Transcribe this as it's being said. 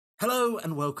Hello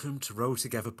and welcome to Roll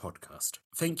Together podcast.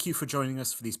 Thank you for joining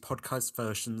us for these podcast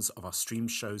versions of our stream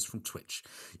shows from Twitch.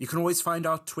 You can always find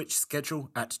our Twitch schedule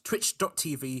at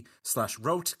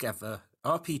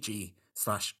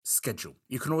twitch.tv/rolltogetherrpg/schedule.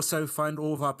 You can also find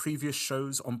all of our previous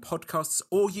shows on podcasts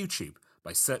or YouTube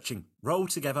by searching Roll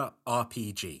Together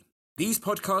RPG. These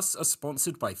podcasts are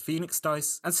sponsored by Phoenix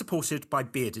Dice and supported by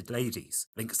Bearded Ladies.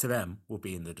 Links to them will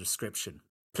be in the description.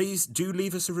 Please do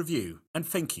leave us a review and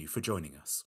thank you for joining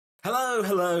us. Hello,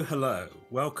 hello, hello.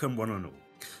 Welcome one and all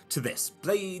to this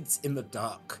Blades in the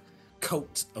Dark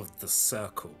Cult of the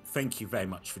Circle. Thank you very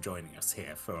much for joining us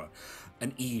here for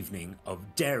an evening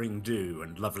of daring do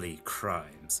and lovely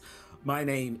crimes. My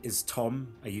name is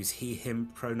Tom. I use he,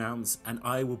 him pronouns, and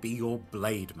I will be your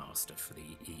Blade Master for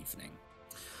the evening.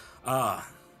 The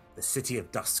city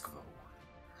of Duskville.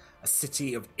 A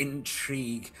city of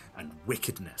intrigue and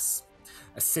wickedness.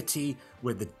 A city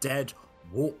where the dead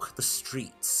walk the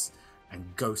streets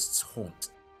and ghosts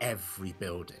haunt every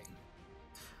building.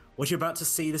 What you're about to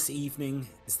see this evening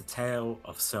is the tale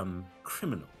of some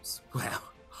criminals,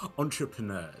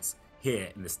 entrepreneurs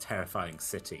here in this terrifying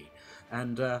city,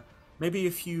 and maybe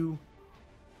a few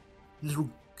little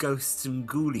ghosts and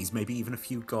ghoulies, maybe even a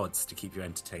few gods to keep you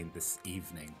entertained this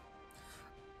evening.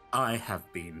 I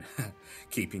have been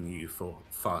keeping you for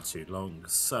far too long,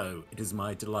 so it is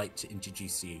my delight to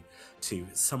introduce you to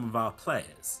some of our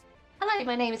players. Hello,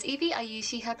 my name is Evie. I use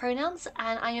she, her pronouns,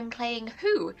 and I am playing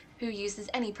who uses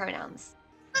any pronouns.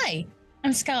 Hi,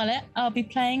 I'm Scarlett. I'll be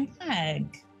playing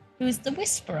Hag, who is the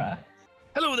Whisperer.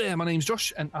 Hello there, my name's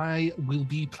Josh, and I will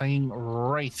be playing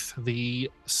Wraith, the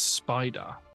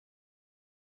Spider.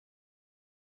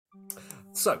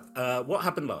 So, what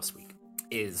happened last week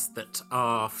is that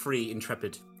our three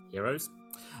intrepid heroes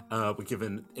were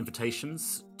given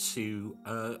invitations to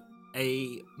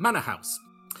a manor house.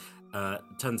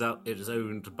 Turns out it is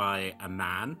owned by a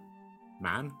man,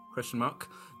 named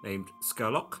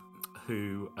Skurlock,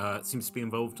 who seems to be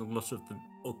involved in a lot of the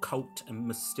occult and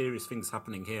mysterious things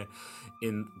happening here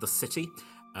in the city.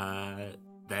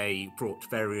 They brought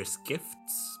various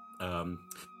gifts,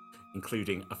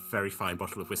 including a very fine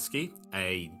bottle of whiskey,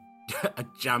 a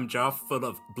jam jar full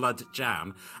of blood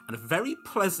jam, and a very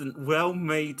pleasant,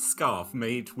 well-made scarf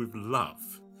made with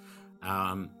love,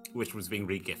 which was being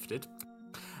re-gifted.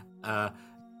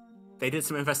 They did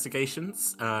some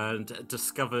investigations and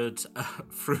discovered,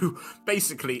 through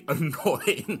basically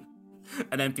annoying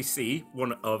an NPC,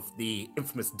 one of the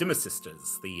infamous Dimmer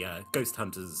Sisters, the ghost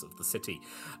hunters of the city,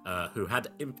 who had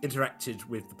interacted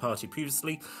with the party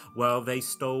previously, while they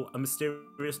stole a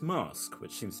mysterious mask,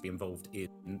 which seems to be involved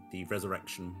in the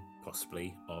resurrection,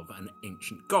 possibly, of an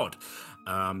ancient god.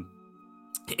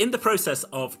 In the process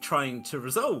of trying to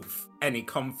resolve any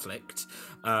conflict,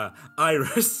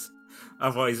 Iris,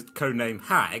 otherwise codenamed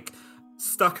Hag,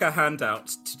 stuck her hand out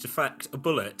to deflect a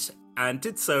bullet and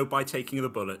did so by taking the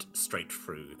bullet straight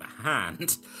through the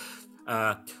hand.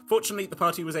 Fortunately, the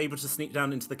party was able to sneak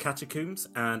down into the catacombs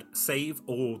and save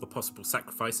all the possible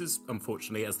sacrifices,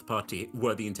 unfortunately, as the party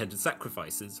were the intended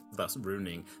sacrifices, thus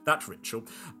ruining that ritual.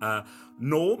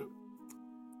 Norm,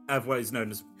 otherwise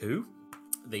known as Who,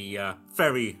 the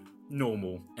very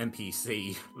normal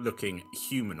NPC-looking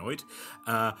humanoid,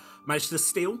 managed to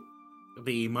steal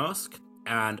the mask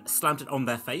and slammed it on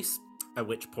their face, at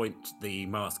which point the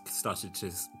mask started to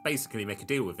basically make a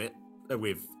deal with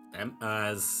them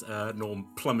as Norm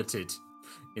plummeted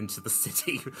into the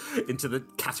city, into the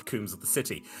catacombs of the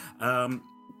city.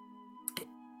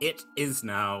 It is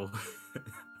now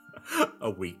a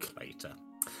week later.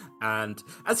 And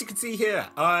as you can see here,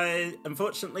 I,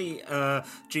 unfortunately,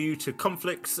 due to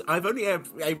conflicts, I've only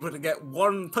able to get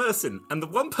one person. And the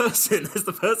one person is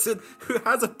the person who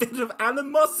has a bit of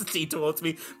animosity towards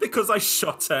me because I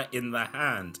shot her in the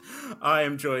hand. I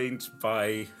am joined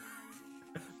by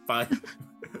my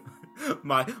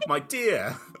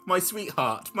dear, my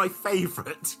sweetheart, my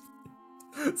favourite,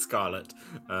 Scarlett.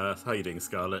 How are you doing,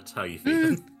 Scarlett? How are you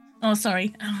feeling? Oh,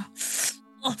 sorry.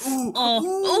 It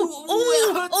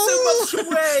hurts so much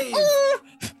away.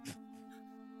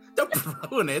 Don't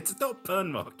ruin it. Don't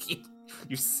burn mark you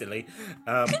silly.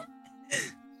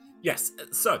 Yes,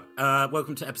 so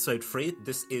welcome to episode 3.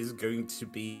 This is going to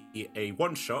be a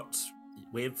one-shot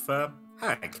with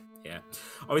Hag. Yeah,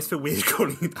 I always feel weird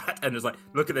calling it that, and it's like,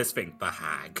 look at this thing, the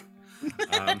Hag.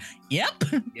 Yep.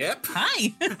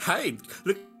 Hi. Hey,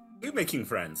 look, you're making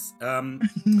friends.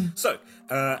 So,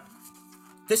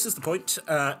 this is the point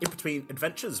in between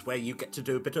adventures where you get to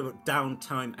do a bit of a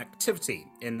downtime activity.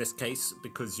 In this case,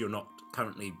 because you're not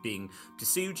currently being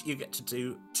pursued, you get to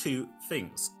do 2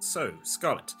 things. So,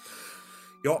 Scarlett,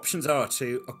 your options are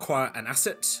to acquire an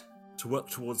asset, to work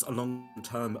towards a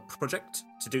long-term project,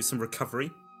 to do some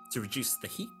recovery, to reduce the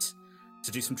heat,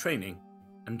 to do some training,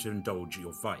 and to indulge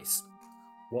your vice.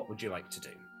 What would you like to do?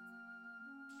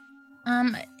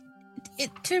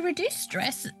 To reduce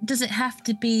stress, does it have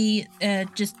to be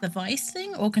just the vice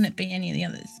thing, or can it be any of the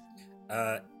others?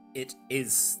 It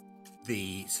is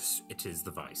the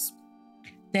vice.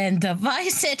 Then the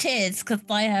vice it is, because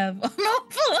I have an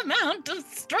awful amount of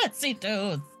stressy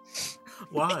tools.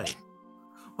 Why?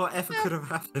 Whatever could have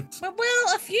happened?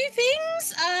 Well, a few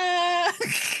things.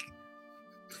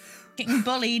 Getting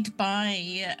bullied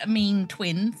by mean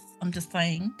twins. I'm just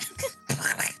saying.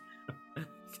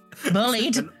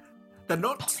 Bullied. They're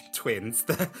not twins.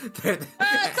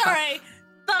 Sorry.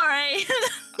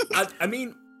 I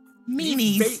mean,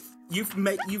 meanies. You've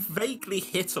vaguely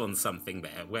hit on something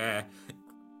there where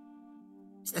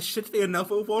there should be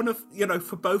another one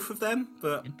for both of them,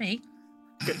 but Could be.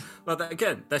 well,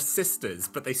 again, they're sisters,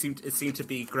 but it seemed to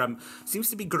be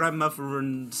grandmother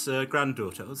and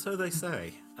granddaughter, or so they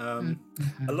say. A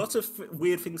lot of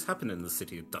weird things happen in the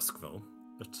city of Duskville,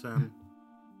 but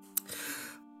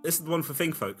this is the one for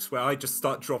thing, folks, where I just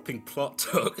start dropping plot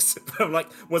hooks. I'm like,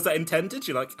 was that intended?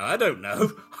 You're like, I don't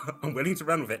know. I'm willing to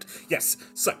run with it. Yes.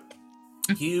 So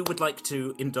you would like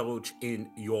to indulge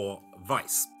in your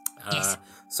vice. Yes.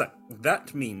 So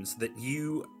that means that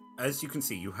you, as you can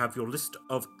see, you have your list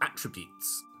of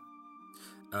attributes.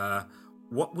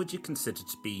 What would you consider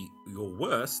to be your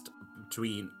worst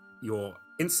between your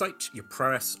insight, your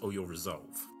prowess, or your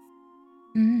resolve?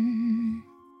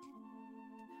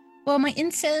 Well, my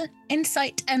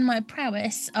insight and my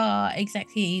prowess are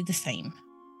exactly the same.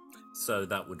 So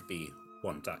that would be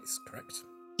 1 dice, correct?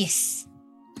 Yes.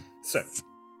 So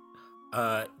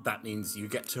that means you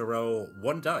get to roll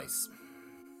 1 dice.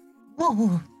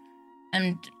 Whoa.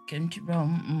 I'm going to roll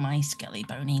my skelly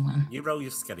bony one. You roll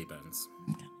your skelly bones.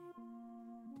 Okay.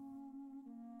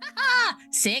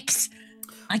 6.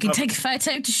 I can take a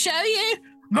photo to show you.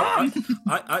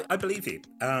 I believe you.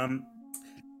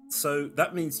 So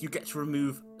that means you get to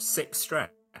remove 6 stress.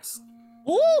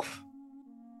 Ooh.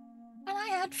 And I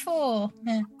had 4.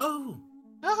 Yeah. Oh,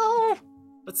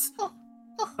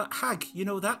 but Hag, you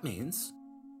know what that means?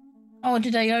 Oh,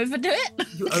 did I overdo it?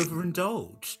 You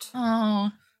overindulged.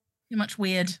 Oh, too much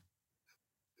weird.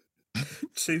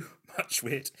 Too much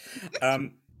weird.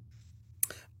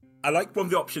 I like one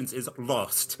of the options is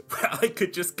lost, where I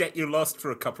could just get you lost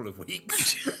for a couple of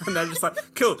weeks, and then just like,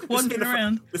 cool. Wandering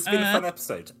around. This has been a fun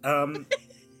episode.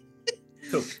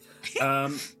 Cool.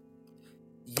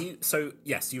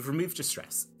 You've removed your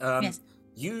stress. Yes.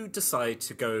 You decide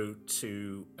to go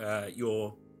to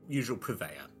your usual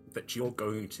purveyor, that you're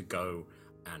going to go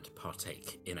and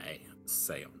partake in a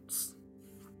seance.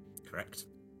 Correct?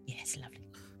 Yes, lovely.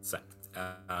 So,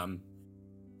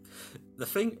 the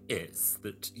thing is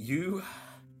that you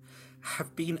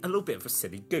have been a little bit of a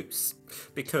silly goose,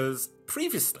 because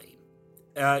previously,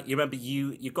 you remember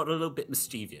you got a little bit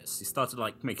mischievous. You started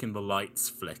like making the lights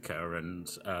flicker, and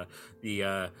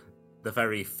the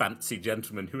very fancy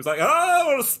gentleman who was like,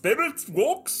 "Oh, a spirit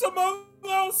walks among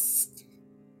us."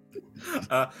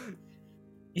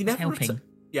 You never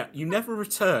you never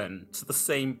return to the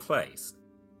same place.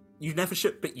 You never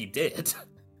should, but you did.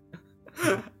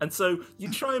 And so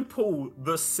you try and pull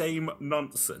the same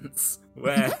nonsense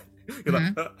where you're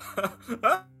like,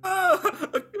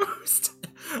 a ghost.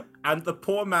 And the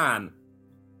poor man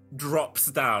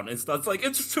drops down and starts like,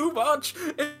 it's too much.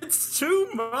 It's too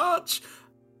much.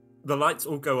 The lights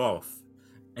all go off.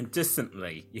 And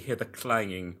distantly, you hear the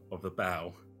clanging of the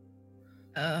bell.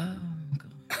 Oh,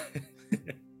 God.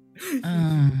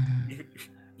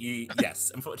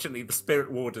 Yes, unfortunately, the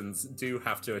spirit wardens do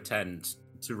have to attend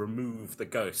to remove the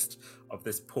ghost of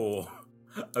this poor,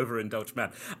 overindulged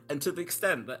man. And to the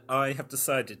extent that I have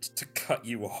decided to cut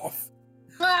you off.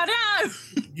 Oh, no!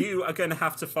 You are going to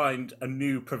have to find a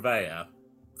new purveyor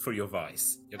for your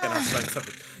vice. You're going to have to find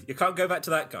something. You can't go back to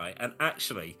that guy. And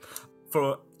actually,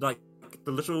 for like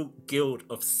the little guild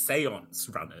of seance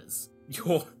runners,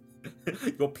 your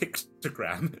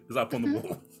pictogram is up on the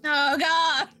wall. Oh,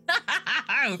 God!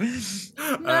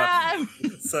 No!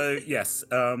 So, yes,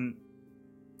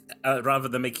 rather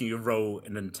than making you roll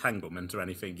an entanglement or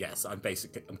anything, yes, I'm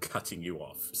cutting you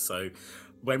off. So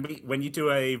when you do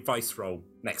a vice roll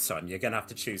next time, you're going to have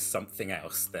to choose something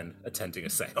else than attending a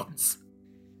seance.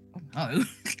 Oh.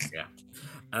 Yeah.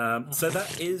 So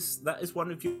that is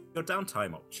one of your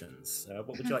downtime options. What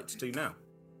would you like to do now?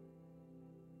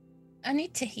 I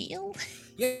need to heal.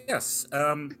 Yes.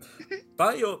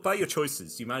 By your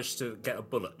choices, you managed to get a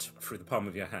bullet through the palm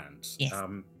of your hand. Yes.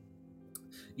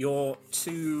 Your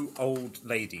 2 old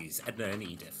ladies, Edna and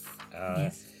Edith,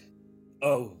 Yes.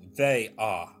 Oh, they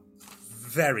are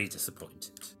very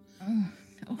disappointed. Oh.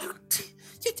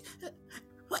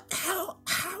 What?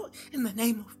 How in the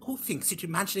name of all things did you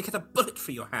manage to get a bullet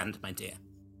for your hand, my dear?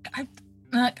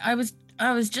 I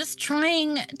was just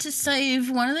trying to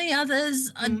save one of the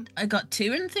others. I got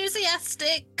too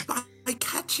enthusiastic. By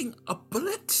catching a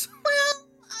bullet? Well,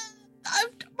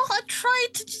 I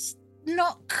tried to just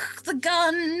knock the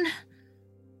gun,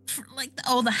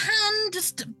 the hand,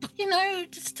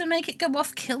 just to make it go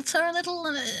off kilter a little.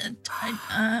 And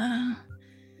I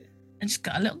just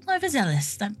got a little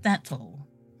overzealous. That's all.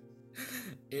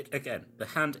 Again, the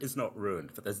hand is not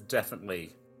ruined, but there's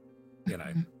definitely,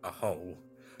 a hole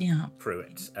through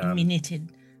it.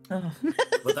 Knitted. Oh.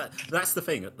 But that's the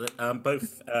thing. That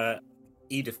both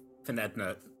Edith and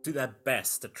Edna do their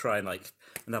best to try and and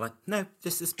they're like, no,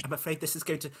 I'm afraid this is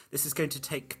going to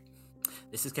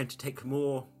take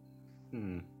more.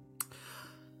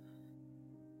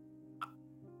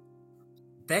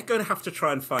 They're going to have to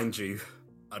try and find you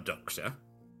a doctor.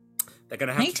 They're going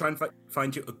to have to try and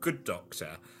find you a good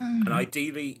doctor, and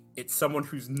ideally, it's someone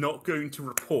who's not going to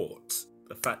report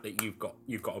the fact that you've got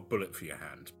a bullet for your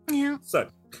hand. Yeah. So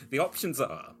the options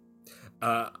are,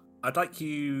 I'd like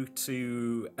you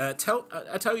to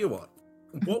tell you what.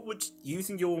 What would,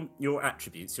 using your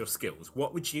attributes, your skills,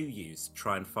 what would you use to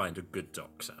try and find a good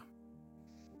doctor?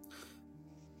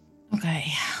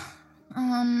 Okay.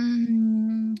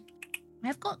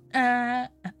 I've got a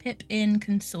pip in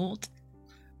consort.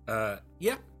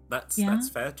 Yeah, that's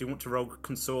fair. Do you want to roll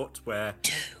consort where?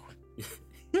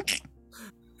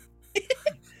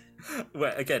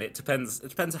 Well, again, it depends. It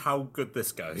depends how good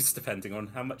this goes, depending on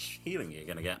how much healing you're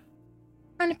going to get.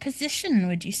 What kind of position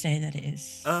would you say that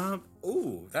is?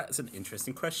 Oh, that's an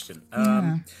interesting question.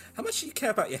 Yeah. How much do you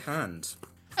care about your hand?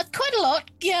 Quite a lot.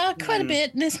 Yeah, quite a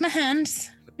bit. There's my hands.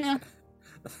 Yeah.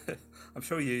 I'm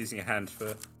sure you're using your hand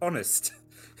for honest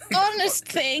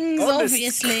things, honest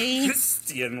obviously.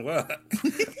 Christian work.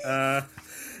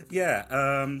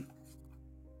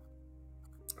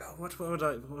 What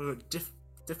would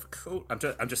difficult? I'm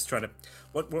just trying to.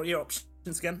 What are your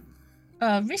options again?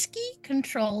 Risky,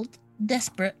 controlled,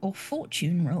 desperate, or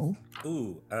fortune roll.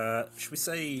 Ooh, should we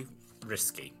say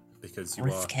risky? Because you're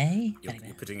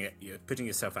putting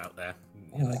yourself out there.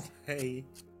 You're like, hey.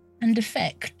 And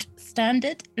effect,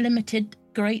 standard, limited,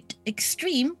 great,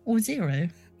 extreme, or 0.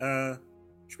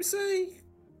 Should we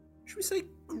say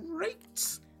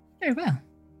great? Very well.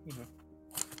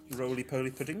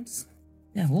 Roly-poly puddings.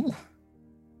 Yeah. Ooh.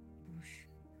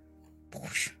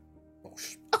 Bosh.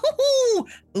 Oh!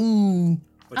 Ooh.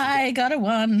 I got a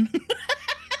 1.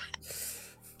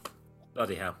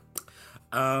 Bloody hell.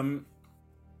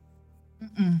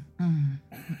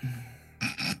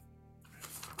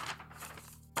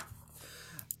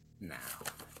 Now,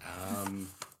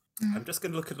 I'm just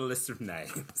going to look at a list of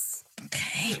names.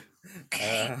 Okay.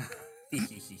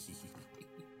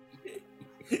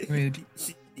 Rude.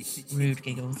 Rude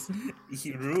giggles.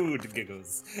 Rude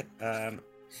giggles.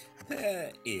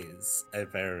 There is a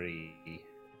very...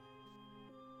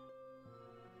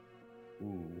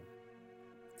 Ooh.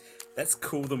 Let's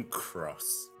call them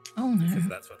cross. Oh, no. Because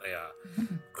that's what they are.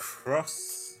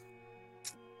 Cross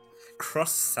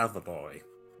Savoy.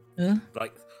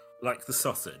 Like the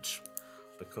sausage.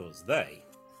 Because they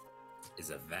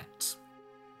is a vet.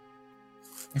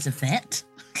 Is a vet?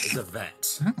 Is a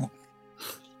vet. Oh.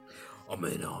 I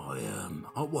mean,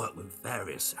 I work with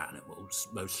various animals,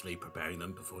 mostly preparing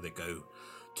them before they go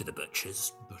to the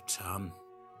butchers. But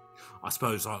I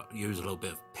suppose I use a little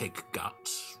bit of pig gut,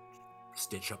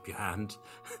 stitch up your hand.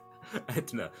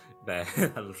 Edna, there,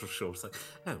 a little short, like,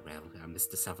 oh well,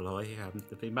 Mr. Savoy,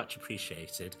 they've been much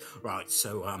appreciated. Right,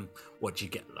 so what do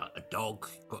you get? Like a dog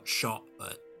got shot,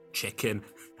 a chicken,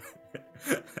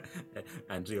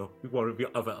 and one of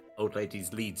your other old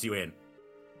ladies leads you in.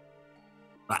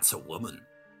 That's a woman.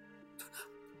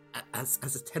 As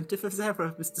attentive as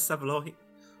ever, Mr. Savoy.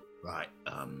 Right,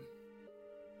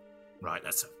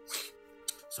 let's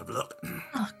have a look.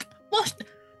 Oh, what?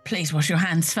 Please wash your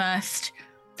hands first.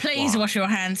 Please wash your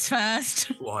hands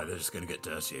first. Why, they're just going to get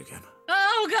dirty again.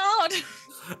 Oh,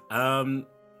 God.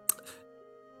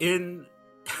 In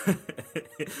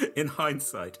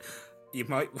hindsight, you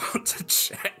might want to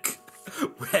check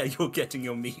where you're getting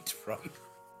your meat from.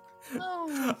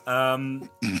 Oh.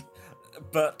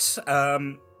 But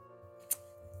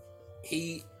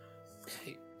he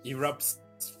rubs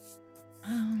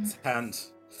his hand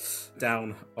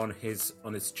down on his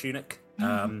tunic.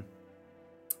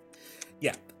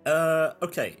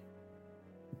 Okay.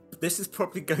 This is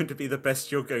probably going to be the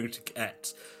best you're going to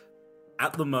get.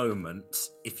 at the moment,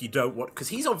 if you don't want, because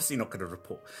he's obviously not going to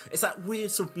report. It's that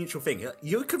weird sort of mutual thing.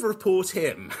 You could report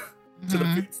him to the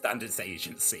Food Standards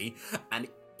Agency, and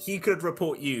he could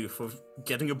report you for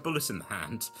getting a bullet in the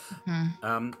hand.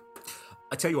 I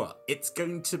tell you what, it's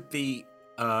going to be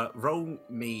roll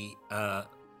me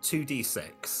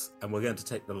 2d6, and we're going to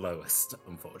take the lowest,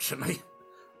 unfortunately.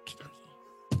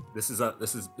 This is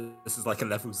like a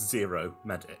level 0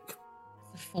 medic.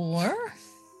 4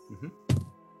 Mm-hmm.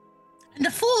 and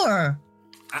a 4.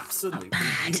 Absolutely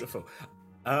beautiful.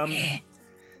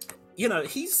 You know,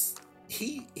 he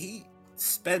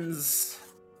spends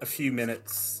a few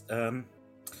minutes.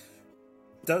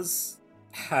 Does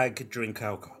Hag drink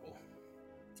alcohol?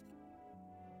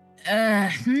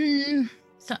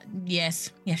 So,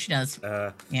 yes, she does.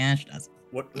 She does.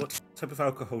 What type of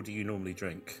alcohol do you normally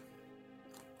drink?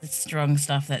 The strong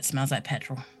stuff that smells like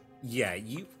petrol. Yeah,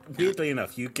 weirdly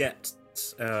enough, you get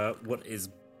what is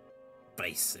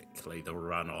basically the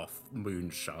runoff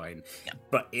moonshine,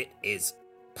 but it is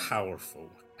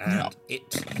powerful, and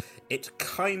it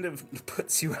kind of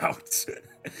puts you out.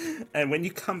 And when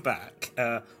you come back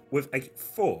with a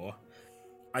 4,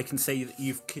 I can say that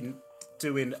you can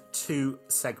do in 2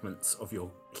 segments of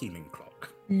your healing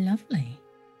clock. Lovely.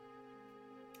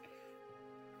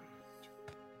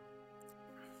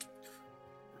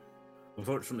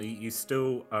 Unfortunately, you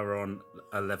still are on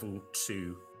a level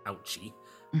 2 ouchie,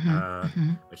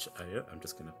 which I'm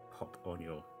just going to pop on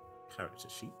your character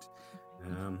sheet.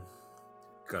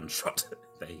 Gunshot.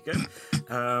 There you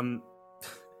go.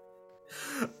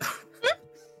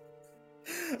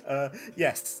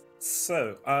 Yes.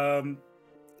 So,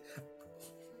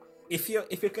 if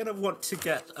you're going to want to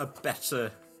get a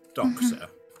better doctor,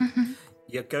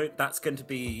 that's going to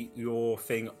be your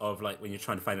thing of like when you're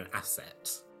trying to find an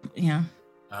asset. Yeah.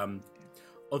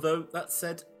 Although that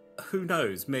said, who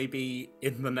knows? Maybe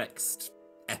in the next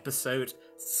episode,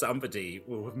 somebody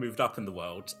will have moved up in the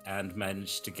world and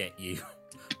managed to get you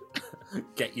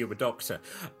a doctor.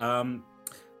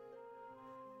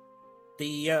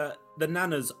 The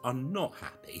nanas are not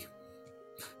happy.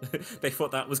 They thought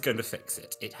that was going to fix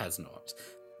it. It has not.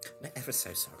 We're ever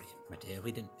so sorry, my dear.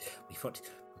 We thought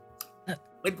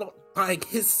we're not buying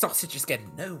his sausages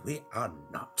again. No, we are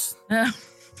not.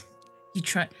 You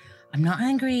tried. I'm not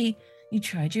angry. You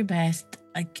tried your best.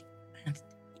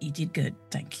 You did good.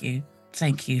 Thank you.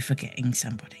 Thank you for getting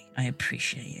somebody. I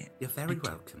appreciate it. You're very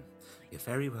welcome. You're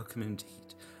very welcome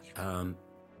indeed.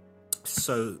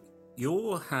 So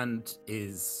your hand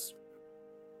is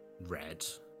red,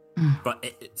 but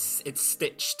it's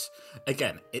stitched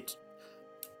again.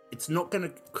 It's not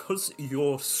gonna, because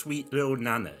your sweet little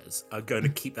nanas are going to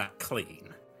keep that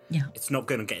clean. Yeah, it's not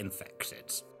going to get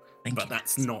infected. But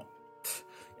that's not.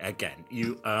 Again,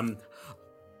 you.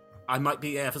 I might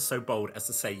be ever so bold as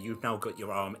to say you've now got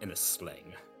your arm in a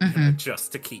sling,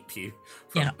 just to keep you.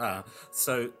 From,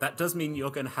 so that does mean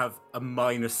you're going to have a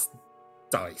minus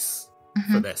dice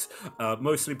for this,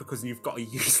 mostly because you've got a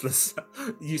useless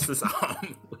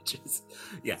arm, which is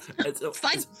it's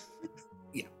fine.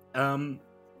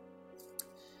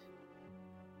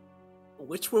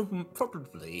 Which will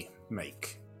probably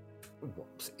make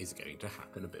what is going to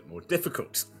happen a bit more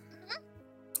difficult.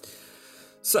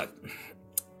 So,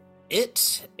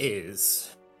 it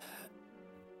is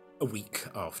a week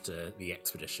after the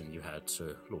expedition you had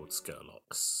to Lord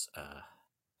Skurlock's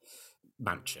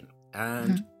mansion,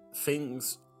 and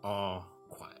things are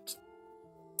quiet.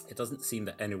 It doesn't seem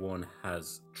that anyone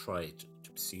has tried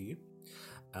to pursue you.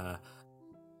 I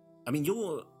mean,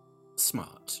 you're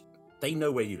smart. They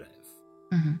know where you live.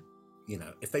 You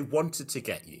know, if they wanted to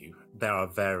get you, there are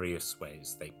various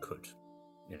ways they could.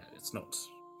 You know, it's not...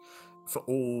 For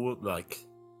all, like,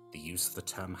 the use of the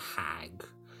term hag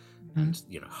and,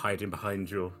 you know, hiding behind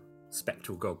your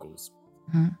spectral goggles,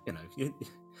 you know,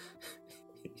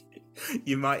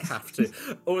 you might have to.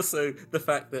 Also, the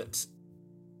fact that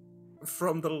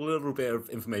from the little bit of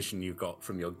information you got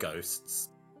from your ghosts,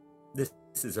 this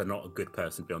is not a good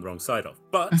person to be on the wrong side of.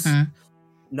 But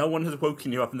no one has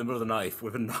woken you up in the middle of the night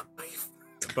with a knife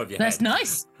above your head. That's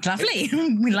nice. Lovely.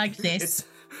 We like this.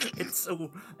 It's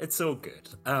all good.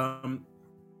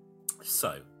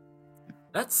 So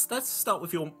let's start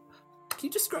with your. Can you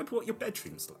describe what your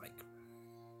bedroom's like?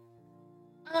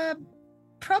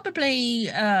 Probably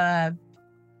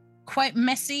quite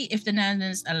messy, if the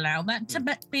nanas allow that to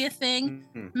be a thing.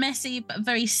 Messy, but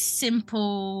very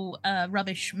simple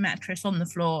rubbish mattress on the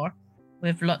floor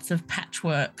with lots of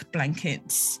patchwork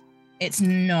blankets. It's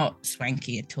not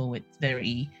swanky at all. It's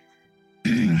very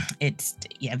it's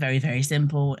very, very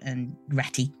simple and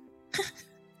ratty.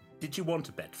 Did you want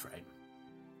a bed frame?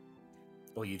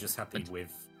 Or are you just happy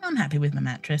with? I'm happy with my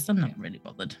mattress. I'm not really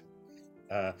bothered.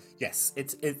 Yes,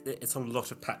 it's a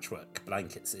lot of patchwork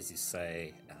blankets, as you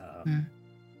say.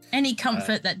 Any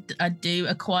comfort that I do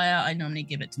acquire, I normally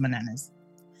give it to my nanas.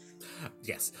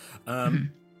 Yes.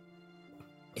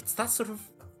 It's that sort of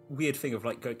weird thing of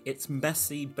like going, it's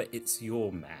messy, but it's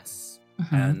your mess.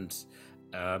 And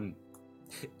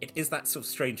it is that sort of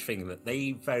strange thing that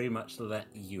they very much let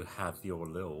you have your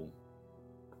little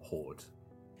hoard,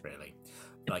 really.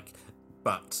 Like,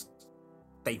 but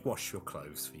they wash your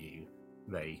clothes for you.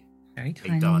 Very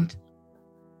kind.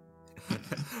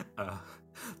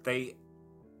 They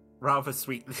rather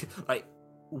sweetly, like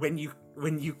when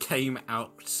you came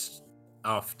out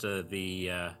after the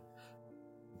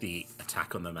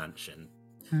attack on the mansion,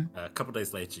 a couple of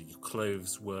days later, your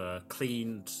clothes were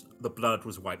cleaned, the blood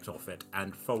was wiped off it,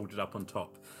 and folded up on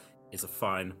top is a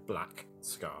fine black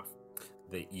scarf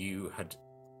that you had,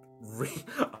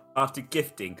 after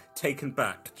gifting, taken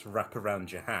back to wrap around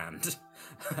your hand.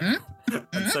 And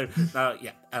so,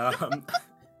 I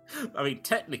mean,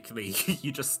 technically,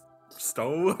 you just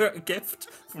stole a gift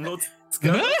from Lord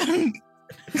Scarlet.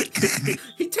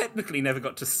 He technically never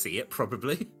got to see it,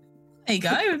 probably. There you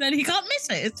go, then he can't miss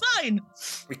it, it's fine.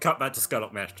 We cut back to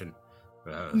Scarlet Merchant.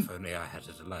 If only I had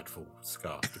a delightful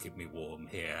scarf to keep me warm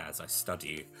here as I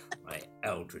study my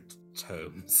Eldritch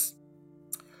tomes.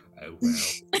 Oh well.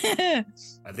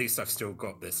 At least I've still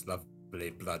got this lovely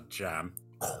blood jam.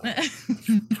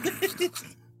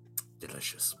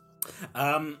 Delicious.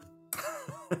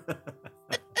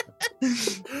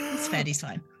 It's fair, he's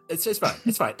fine. It's fine.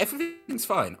 It's fine. Everything's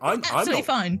fine. I'm not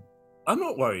fine. I'm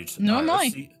not worried. No, am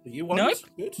I? Are you worried? No.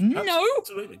 Good. No.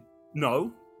 Absolutely.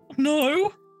 No.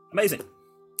 No. Amazing.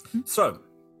 So,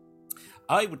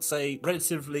 I would say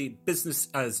relatively business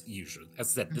as usual.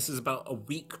 As I said, this is about a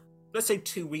week, let's say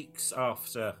 2 weeks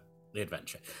after the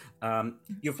adventure.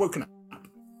 You've woken up.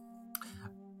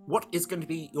 What is going to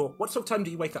be what sort of time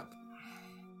do you wake up?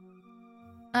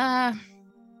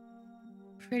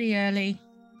 Pretty early.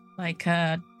 Like,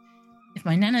 if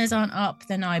my nanas aren't up,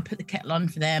 then I put the kettle on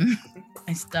for them.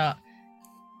 I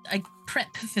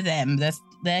prep for them.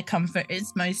 Their comfort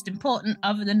is most important,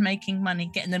 other than making money,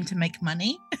 getting them to make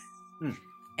money.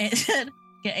 It's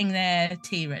getting their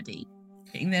tea ready,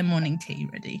 getting their morning tea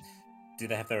ready. Do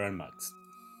they have their own mugs?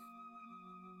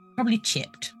 Probably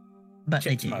chipped, but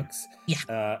Chipped they do. mugs.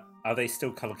 Yeah. Are they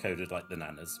still colour-coded like the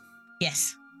nanas?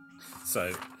 Yes.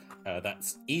 So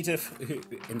that's Edith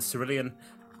in cerulean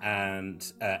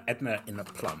and Edna in a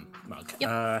plum mug.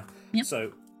 Yep.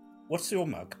 So what's your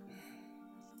mug?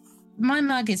 My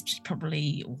mug is just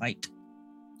probably white.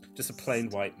 Just a plain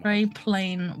white mug. Very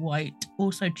plain white,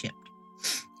 also chipped.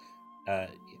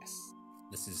 Yes.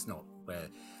 This is not where...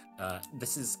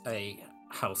 this is a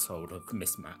household of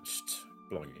mismatched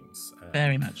belongings.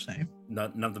 Very much so.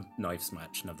 None of the knives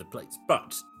match, none of the plates.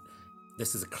 But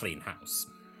this is a clean house.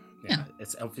 Yeah.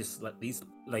 It's obvious that these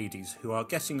ladies who are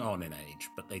getting on in age,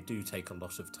 but they do take a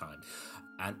lot of time.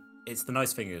 And it's the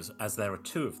nice thing is, as there are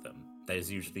two of them,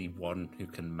 there's usually one who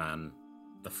can man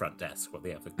the front desk while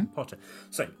the other can potter.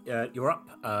 So you're up,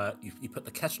 you put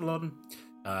the kettle on,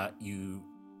 you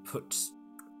put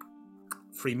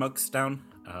 3 mugs down.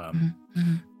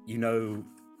 You know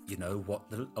what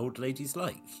the old lady's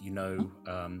like. You know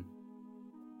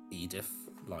Edith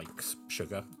likes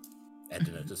sugar.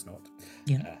 Edna does not.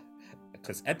 Yeah.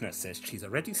 Because Edna says she's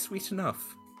already sweet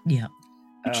enough. Yeah.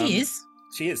 But she is.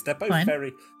 She is. They're both Fine.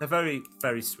 very, very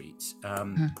sweet. What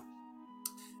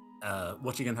are you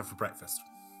going to have for breakfast?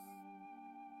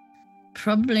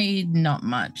 Probably not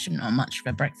much. I'm not much of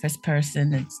a breakfast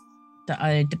person. But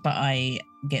I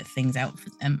get things out for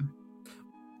them.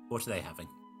 What are they having?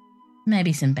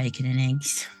 Maybe some bacon and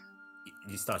eggs.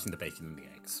 You're starting the bacon and the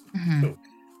eggs. Mhm. Cool.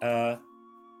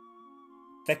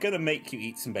 They're going to make you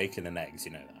eat some bacon and eggs,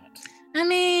 you know that. I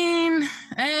mean,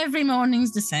 every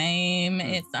morning's the same.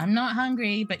 I'm not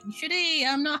hungry, but you should eat.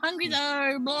 I'm not hungry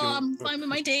though. Blah, I'm fine with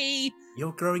my tea.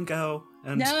 You're a growing girl.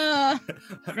 And No,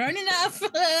 grown enough.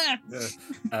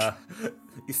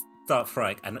 You start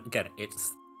frying, and again,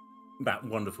 it's that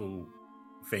wonderful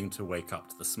thing to wake up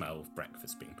to the smell of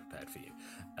breakfast being prepared for you.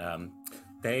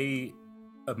 They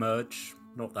emerge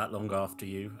not that long after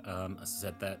you. As I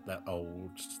said, they're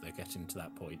old. They're getting to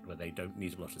that point where they don't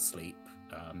need a lot of sleep.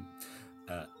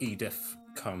 Edith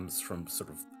comes from sort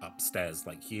of upstairs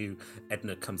like you.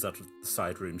 Edna comes out of the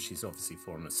side room. She's obviously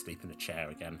fallen asleep in a chair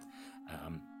again.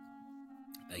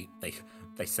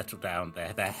 They settle down.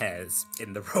 Their hair's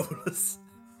in the rollers.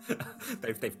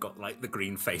 They've got like the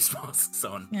green face masks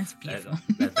on. That's beautiful.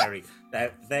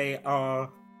 They are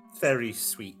very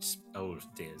sweet old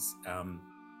dears.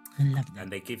 I love that.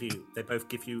 And they both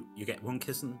give you get one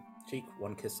kiss on the cheek,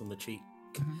 one kiss on the cheek.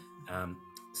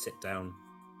 Sit down,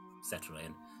 settle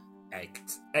in.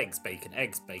 Eggs, bacon,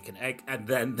 egg, and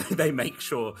then they make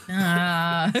sure.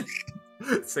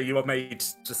 So you are made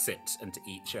to sit and to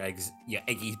eat your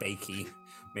eggy bakey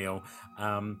meal.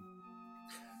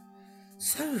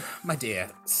 So, my dear,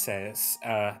 says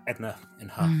Edna in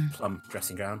her plum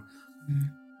dressing gown,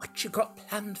 what you got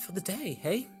planned for the day,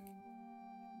 hey?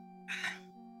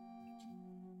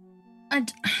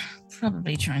 I'd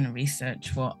probably trying to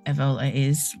research what Evola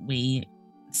is we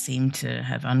seem to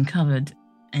have uncovered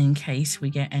in case we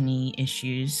get any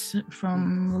issues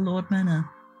from the Lord Manor.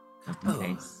 Just in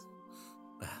case.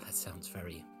 Well, that sounds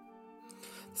very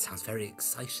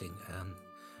exciting.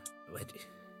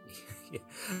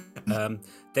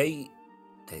 They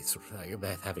sort of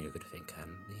they're having a good think. Are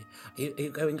you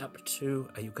going up to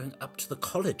the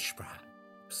college,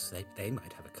 perhaps? They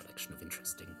might have a collection of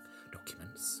interesting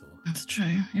documents. Or... That's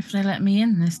true. If they let me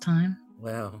in this time.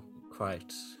 Well,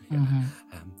 quite.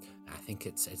 I think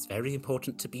it's very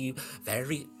important to be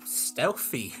very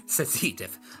stealthy, says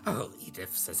Edith. Oh,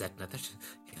 Edith, says Edna, that,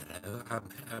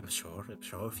 I'm sure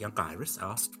if young Iris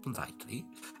asked politely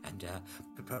and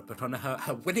put on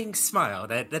her winning smile,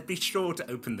 they'd be sure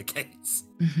to open the gates.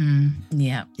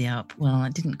 Yep. Well,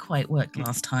 it didn't quite work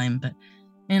last time, but,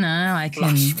 I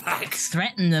can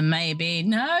threaten them maybe.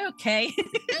 No, okay.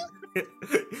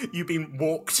 You've been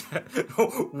walked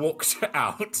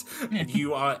out, and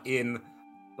you are in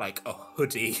like a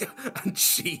hoodie and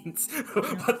jeans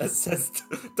that says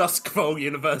Duskfall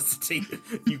University.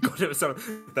 You got it. So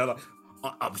they're like,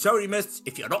 I'm sorry, miss,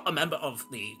 if you're not a member of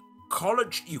the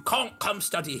college, you can't come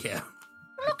study here.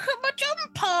 Look at my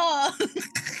jumper. It's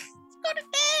got it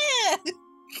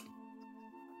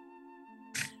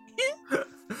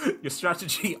there. Your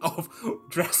strategy of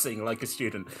dressing like a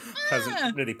student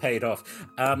hasn't really paid off.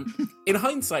 In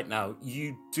hindsight now,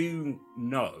 you do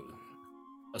know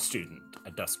a student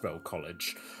at Duskwell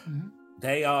College.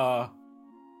 They are...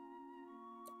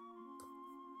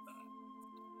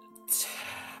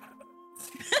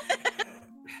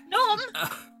 Norm!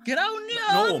 Good old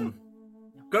Norm!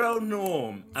 Good old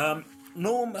Norm.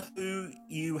 Norm, who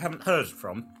you haven't heard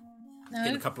from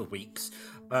in a couple of weeks.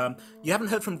 You haven't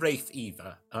heard from Wraith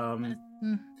either. Sure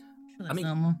that's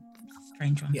normal.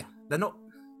 Strange one. Yeah, they're not...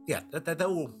 Yeah, they're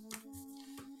all...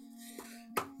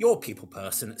 You're a people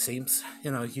person, it seems.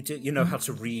 You know how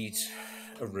to read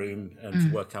a room and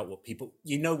to work out what people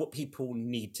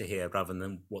need to hear rather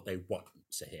than what they want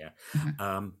to hear.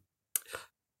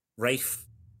 Wraith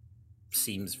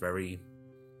seems very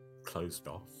closed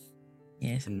off.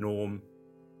 Yes. Norm,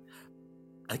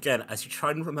 again, as you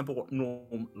try and remember what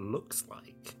Norm looks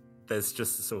like, there's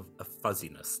just a sort of a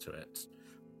fuzziness to it.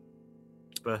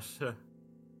 But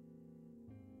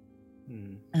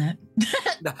I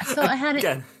thought I had it.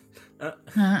 Again,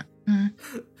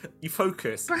 you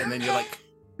focus, and then you're like,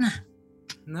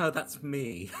 no, that's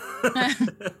me. No,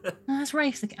 that's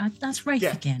Wraith again. That's Wraith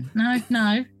again.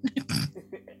 No.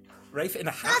 Wraith in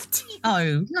a hat.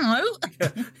 Oh, no.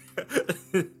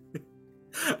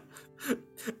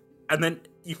 And then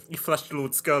you flash to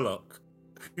Lord Skurlock,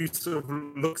 who sort of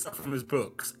looks up from his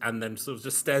books and then sort of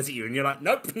just stares at you, and you're like,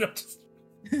 nope, not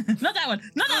that one.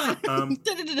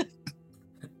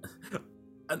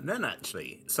 And then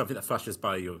actually, something that flashes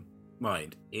by your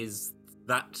mind is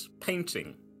that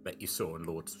painting that you saw in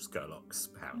Lord Skurlock's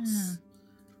house.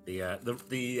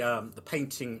 The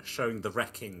painting showing the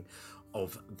wrecking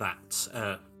of that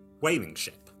whaling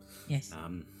ship. Yes.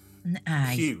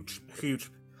 Huge.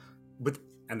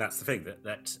 And that's the thing,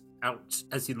 that out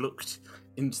as you looked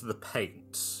into the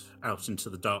paint, out into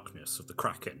the darkness of the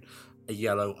Kraken, a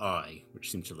yellow eye which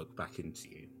seemed to look back into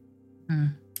you.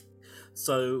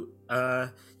 So,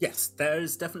 yes,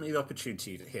 there's definitely the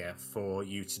opportunity here for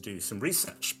you to do some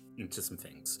research into some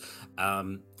things.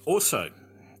 Also,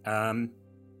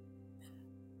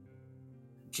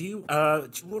 do you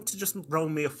want to just roll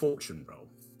me a fortune roll?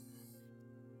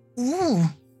 Ooh,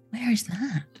 where is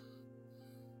that?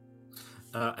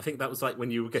 I think that was like when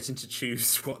you were getting to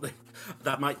choose what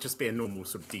that might just be a normal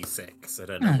sort of D6. I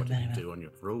don't know what you do on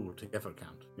your roll together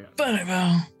account. Yeah.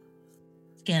 Roll.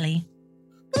 Skelly.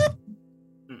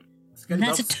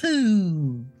 That's a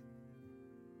 2.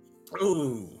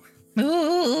 Ooh,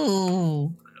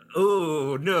 no.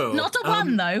 Not a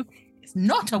 1, though. It's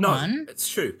not a 1. It's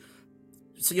true.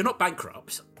 So you're not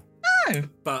bankrupt. No.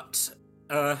 But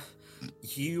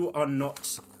you are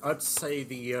not... I'd say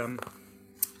the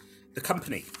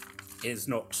company is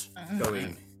not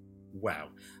going well.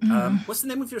 What's the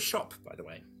name of your shop, by the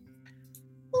way?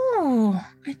 Oh,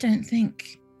 I don't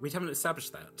think We haven't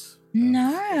established that.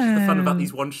 No. The fun about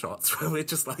these one-shots where we're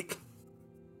just like...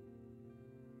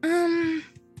 Ooh.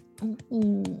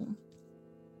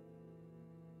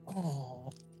 Oh.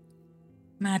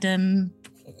 Madam.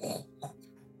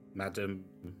 Madam...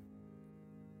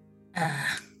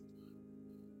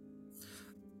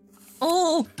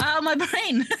 My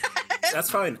brain. That's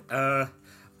fine. Madam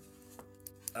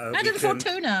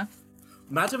Fortuna.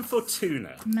 Madam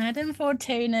Fortuna. Madam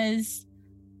Fortuna's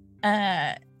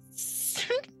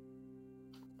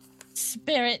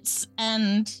spirits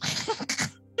and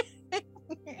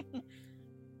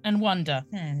wonder.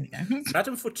 There we go.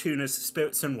 Madam Fortuna's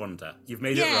Spirits and Wonder. You've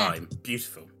made it rhyme.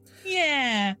 Beautiful.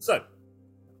 Yeah. So,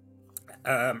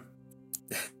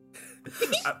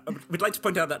 we'd like to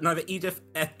point out that neither Edith,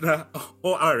 Edna,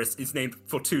 or Iris is named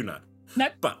Fortuna.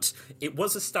 Nope. But it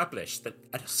was established that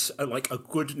a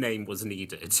good name was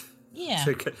needed. Yeah.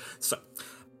 So,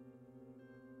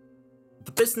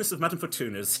 the business of Madame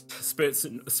Fortuna's Spirits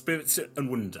and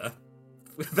Wonder,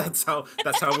 that's how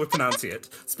we're pronouncing it,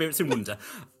 Spirits and Wonder,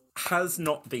 has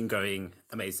not been going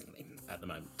amazingly at the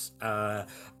moment. I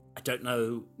don't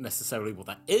know necessarily what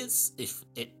that is, if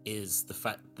it is the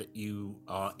fact that you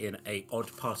are in a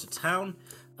odd part of town,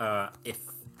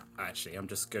 Actually, I'm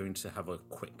just going to have a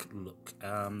quick look.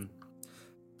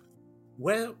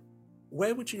 Where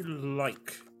would you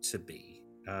like to be?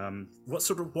 What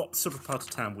sort of part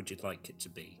of town would you like it to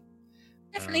be?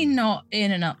 Definitely not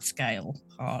in an upscale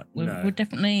part. We're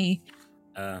definitely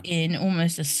in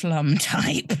almost a slum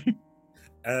type.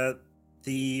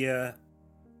 The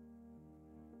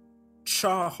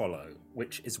Char Hollow,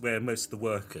 which is where most of the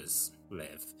workers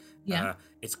live. Yeah.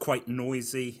 It's quite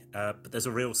noisy, but there's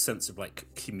a real sense of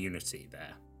community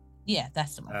there. Yeah,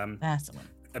 that's the one. That's the one.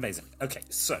 Amazing. Okay,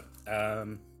 so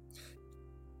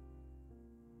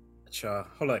Char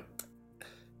Hollow.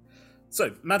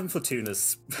 So, Madame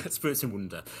Fortuna's Spirits and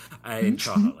Wonder in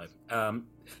Char Hollow.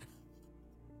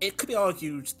 It could be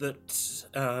argued that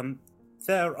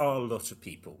there are a lot of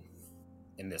people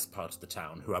in this part of the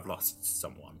town who have lost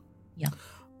someone. Yeah.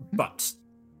 But,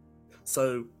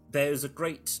 so there's a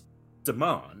great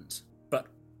demand, but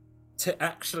to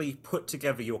actually put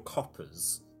together your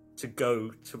coppers to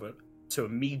go to a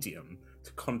medium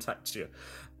to contact you,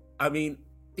 I mean,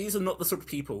 these are not the sort of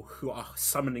people who are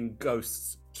summoning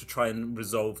ghosts to try and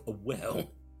resolve a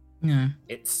will. No.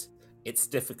 It's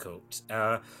difficult.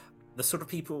 The sort of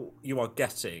people you are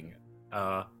getting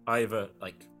are either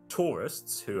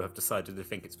tourists who have decided to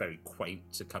think it's very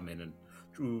quaint to come in and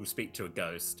speak to a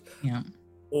ghost. Yeah.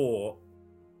 Or,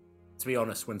 to be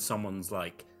honest, when someone's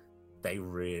they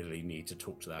really need to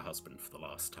talk to their husband for the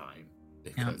last time,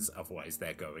 because otherwise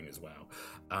they're going as well.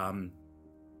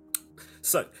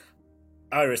 So,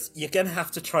 Iris, you're going to have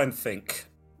to try and think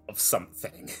of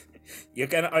something. You're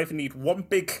going to either need one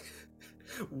big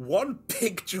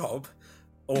job,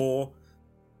 or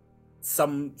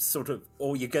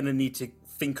or you're going to need to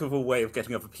think of a way of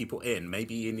getting other people in.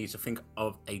 Maybe you need to think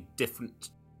of a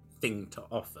different thing to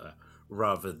offer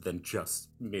rather than just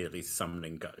merely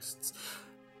summoning ghosts.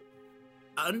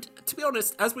 And to be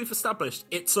honest, as we've established,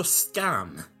 it's a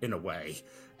scam in a way.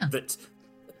 That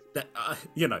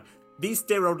these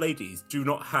dear old ladies do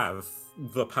not have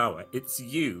the power. It's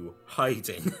you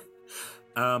hiding.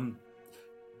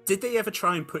 Did they ever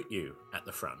try and put you at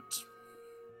the front?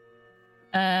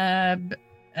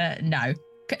 No.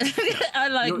 I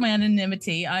like my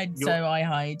anonymity. So I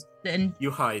hide. And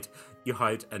you hide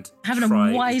and having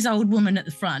a wise old woman at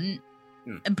the front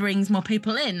brings more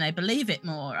people in. They believe it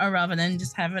more, or rather than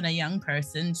just having a young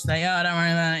person say, "Oh, don't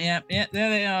worry about it. Yep, there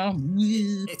they are."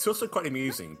 It's also quite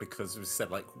amusing because we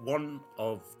said one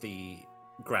of the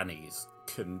grannies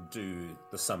can do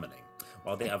the summoning,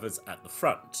 while the others at the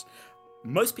front.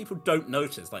 Most people don't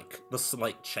notice the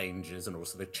slight changes and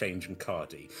also the change in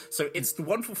Cardi. So it's the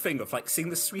wonderful thing of seeing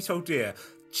the sweet old dear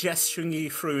gesturing you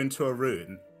through into a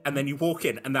room, and then you walk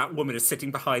in and that woman is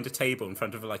sitting behind a table in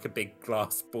front of a big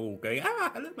glass ball going,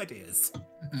 "Hello, my dears."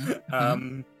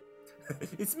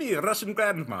 It's me, Russian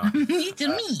grandma. It's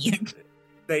me.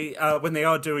 They when they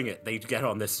are doing it, they get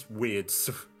on this weird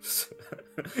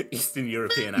Eastern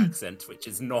European accent, which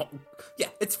is not... Yeah,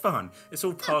 it's fun. It's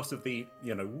all part of the,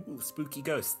 spooky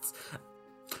ghosts.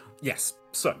 Yes,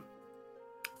 so...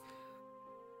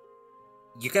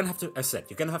 You're going to have to, as I said,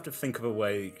 you're going to have to think of a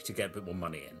way to get a bit more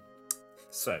money in.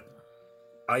 So,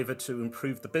 either to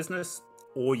improve the business,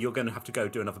 or you're going to have to go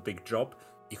do another big job.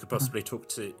 You could possibly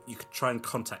you could try and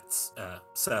contact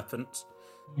Serpent.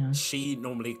 Yeah. She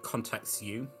normally contacts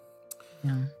you.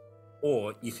 Yeah.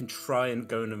 Or you can try and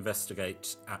go and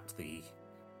investigate at the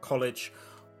college.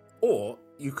 Or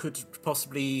you could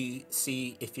possibly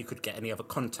see if you could get any other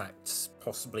contacts,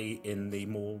 possibly in the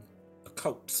more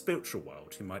occult, spiritual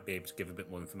world, who might be able to give a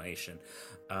bit more information.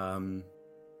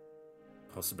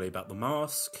 Possibly about the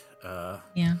mask,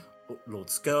 Lord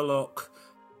Skurlock.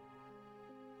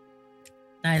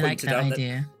 I like that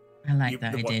idea. I like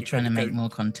that idea, trying to make more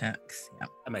contacts. Yep.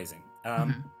 Amazing.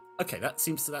 Okay, that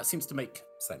seems to make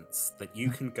sense, that you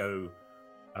can go...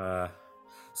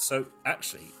 so,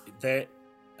 actually, there...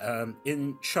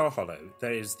 in Shah Hollow,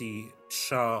 there is the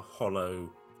Shah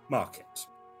Hollow Market,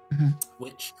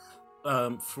 which,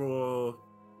 for,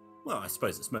 well, I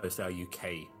suppose it's most of our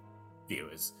UK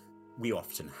viewers, we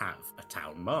often have a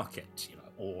town market,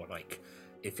 or like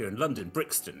if you're in London,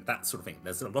 Brixton, that sort of thing.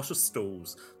 There's a lot of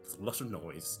stalls, there's a lot of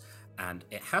noise, and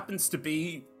it happens to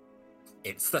be,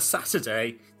 it's the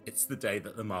Saturday, it's the day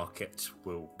that the market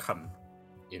will come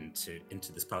into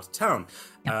this part of town.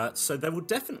 Yep. So there will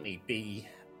definitely be...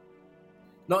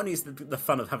 Not only is the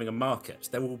fun of having a market,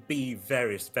 there will be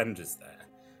various vendors there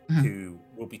who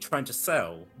will be trying to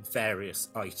sell various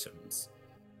items,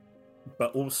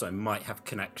 but also might have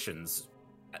connections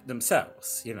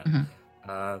themselves,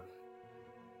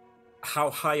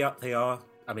 how high up they are.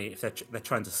 I mean, if they're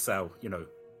trying to sell,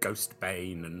 Ghost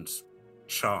Bane and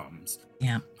charms,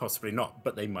 possibly not,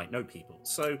 but they might know people.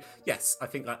 So, yes, I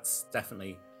think that's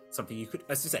definitely something you could,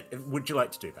 as you said, would you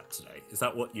like to do that today? Is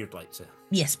that what you'd like to?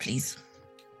 Yes, please.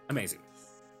 Amazing.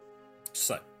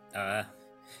 So,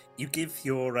 you give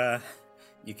your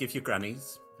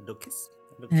grannies a little kiss.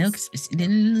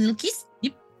 Little kiss.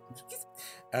 Yep.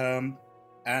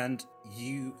 And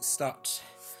you start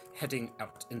heading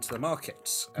out into the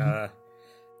market.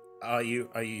 Are you?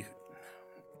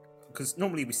 Because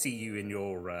normally we see you in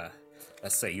your,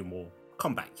 let's say, your more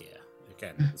combat gear.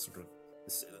 Again, sort of,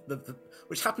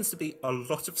 which happens to be a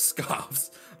lot of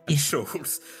scarves and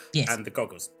shawls and the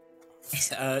goggles.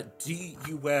 Yes. Do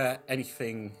you wear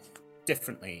anything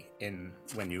differently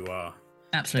when you are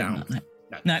Absolutely down?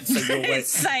 not. No. So you're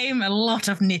Same, a lot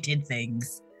of knitted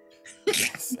things.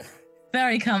 Yes.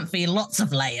 Very comfy, lots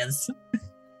of layers. I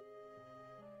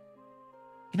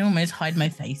can almost hide my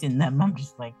face in them. I'm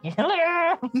just like,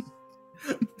 hello.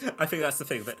 I think that's the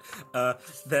thing, that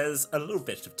there's a little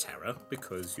bit of terror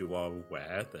because you are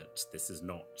aware that this is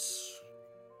not...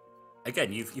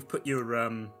 Again, you've put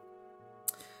your...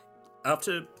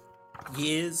 After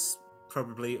years,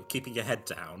 probably, of keeping your head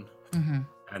down,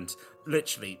 and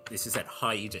literally, this is it,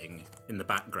 hiding in the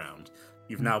background,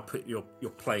 you've now put your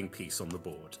playing piece on the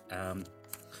board.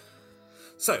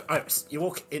 So, Iris, you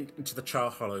walk into the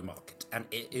Shah Hollow Market, and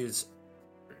it is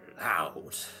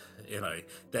loud.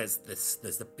 There's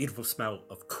the beautiful smell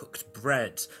of cooked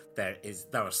bread. There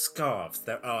are scarves.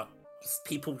 There are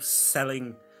people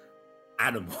selling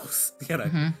animals.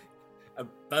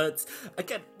 Birds.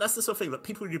 Again, that's the sort of thing that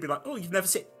people would be like, "Oh, you've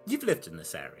lived in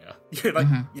this area." You're like,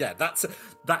 "Yeah, that's a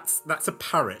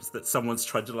parrot that someone's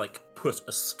tried to like put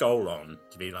a skull on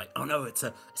to be like, oh no, it's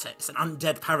an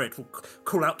undead parrot. We'll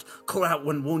call out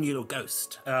when warn you,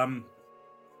 ghost."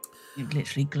 You've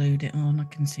literally glued it on. I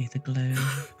can see the glue.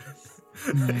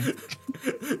 No.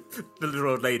 The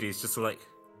little old lady is just like,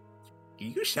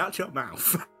 "You shut your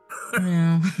mouth."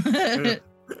 Yeah.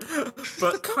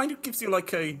 But kind of gives you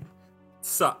like a,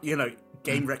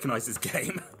 game recognizes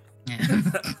game. Yeah.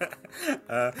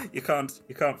 You can't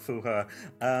fool her.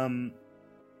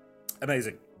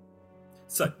 Amazing.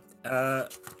 So,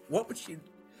 what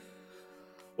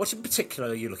in particular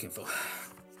are you looking for?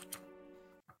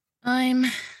 I'm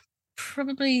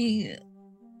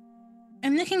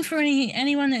looking for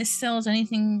anyone that sells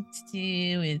anything to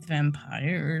do with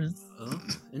vampires. Oh,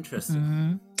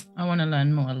 interesting. I want to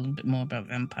learn a little bit more about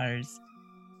vampires.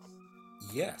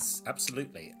 Yes,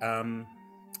 absolutely.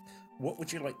 What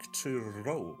would you like to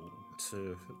roll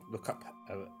to look up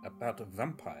about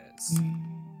vampires?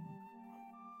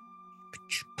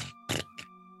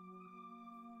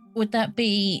 Would that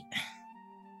be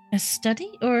a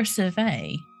study or a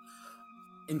survey?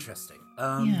 Interesting.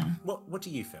 Yeah. What do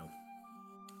you feel?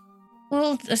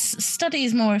 Well, a study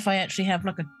is more if I actually have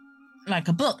like a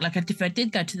book, if I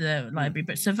did go to the library,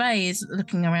 but survey is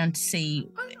looking around to see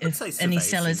if any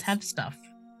sellers have stuff.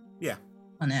 Yeah.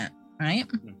 On it, right?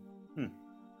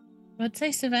 I'd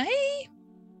say survey.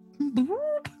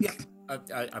 Yeah.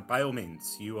 By all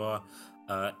means, you are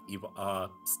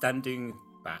standing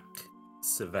back,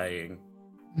 surveying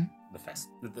the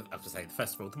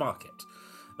festival, the market.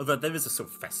 Although there is a sort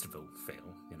of festival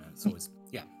feel, it's always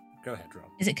Go ahead, Rob.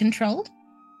 Is it controlled?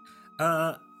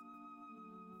 Yeah,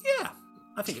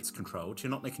 I think it's controlled.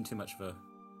 You're not making too much of a...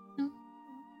 No.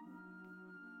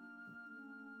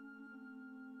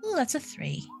 Oh, that's a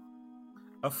 3.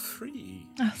 A 3.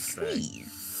 A say.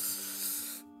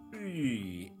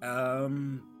 3.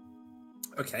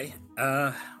 Okay.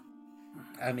 I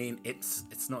mean,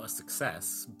 it's not a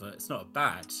success, but it's not a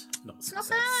bad. It's not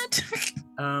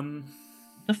bad.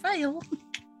 The fail.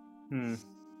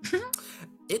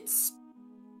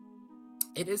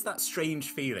 It is that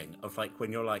strange feeling of like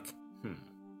when you're like,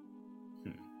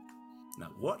 Now,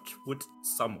 what would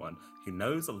someone who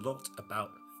knows a lot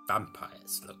about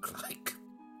vampires look like?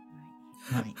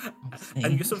 Right.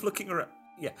 And you're sort of looking around.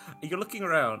 Yeah, you're looking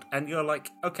around, and you're like,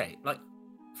 okay, like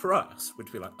for us,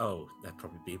 would be like, oh, they'd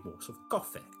probably be more sort of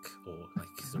gothic, or like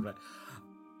sort of like,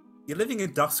 you're living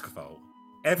in Duskfall.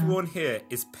 Everyone here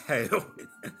is pale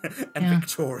and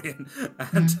Victorian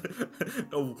and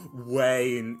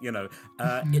Wayne,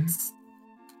 it's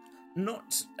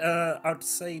not, I'd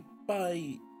say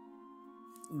by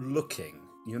looking,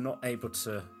 you're not able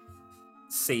to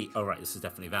see, oh, right, this is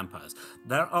definitely vampires.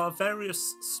 There are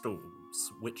various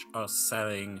stalls which are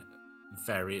selling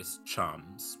various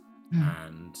charms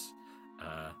and,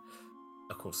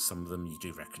 of course, some of them you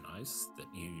do recognise that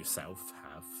you yourself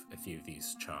have a few of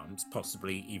these charms,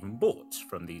 possibly even bought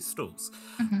from these stalls.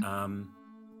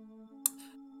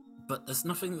 But there's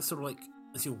nothing that's sort of like,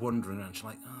 as you're wandering around,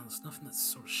 you're like, oh, there's nothing that's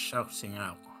sort of shouting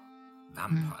out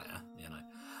vampire,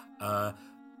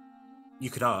 You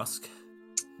could ask.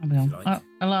 I will. Like.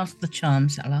 I'll ask the charm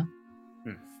seller.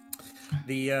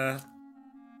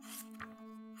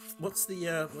 What's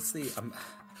the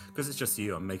because it's just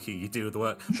you, I'm making you do the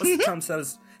work. What's the charm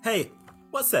seller's? Hey,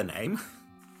 what's their name?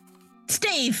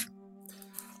 Steve.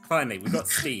 Finally, we've got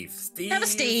Steve. Have a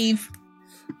Steve.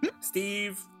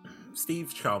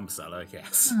 Steve charm seller,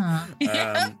 yes.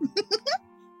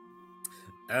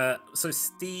 So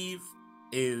Steve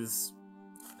is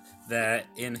there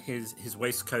in his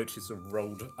waistcoat, his sort of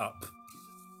rolled up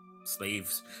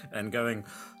sleeves, and going,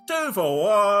 2 for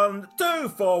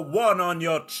 1 on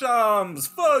your charms,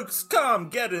 folks, come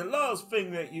get it. Last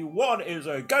thing that you want is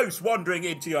a ghost wandering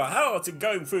into your house and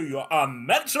going through your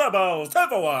unmentionables. 2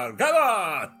 for 1, come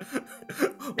on.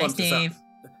 Nice, Steve.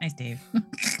 Nice, Steve.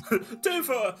 2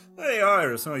 for, hey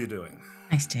Iris, how are you doing?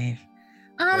 Nice, Steve.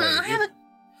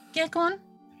 Yeah, go on.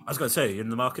 I was going to say, you in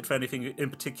the market for anything in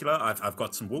particular? I've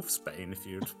got some wolfsbane if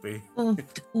you'd be. Oh,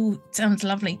 sounds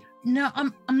lovely. No,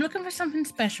 I'm looking for something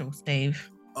special,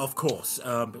 Steve. Of course,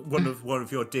 one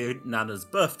of your dear Nana's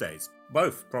birthdays,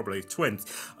 both probably twins.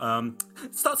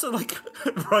 Starts like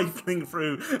rifling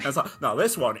through, and it's like, now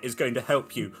this one is going to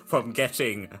help you from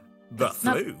getting the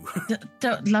flu.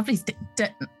 Lovely,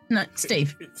 no,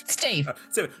 Steve. Steve.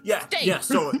 Steve.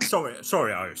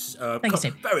 Sorry, Iris. Thank you,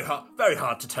 Steve. Very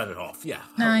hard to turn it off. Yeah.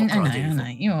 No, I know.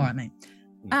 You're all right, mate.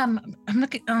 I'm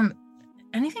looking.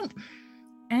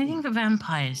 Anything for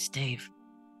vampires, Steve?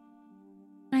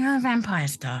 I got vampire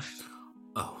stuff.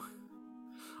 Oh,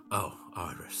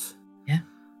 Iris. Yeah?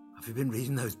 Have you been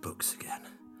reading those books again?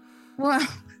 Well,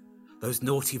 those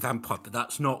naughty vampire, but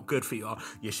that's not good for you.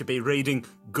 You should be reading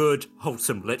good,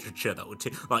 wholesome literature that would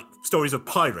like stories of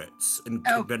pirates, and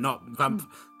they're not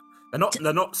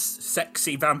they're not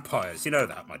sexy vampires. You know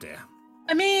that, my dear.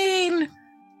 I mean,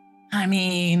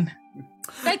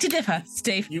 beg to differ,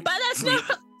 Steve. But that's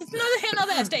neither here nor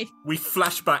there, Steve. We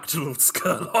flash back to Lord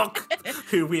Skurlock,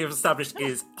 who we have established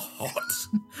is hot.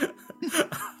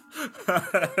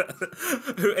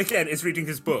 Who again is reading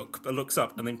his book, but looks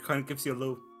up and then kind of gives you a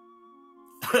little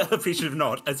appreciative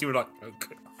nod as you were like,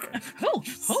 okay.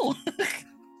 Oh.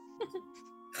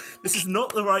 This is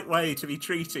not the right way to be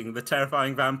treating the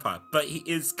terrifying vampire, but he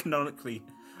is canonically.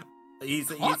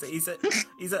 He's a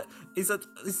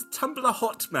Tumblr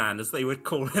hot man, as they would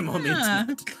call him on the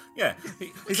internet. Yeah,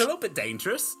 he's a little bit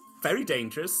dangerous, very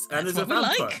dangerous, and That's is a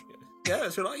vampire. Like. Yeah,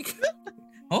 that's what I like.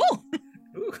 Oh.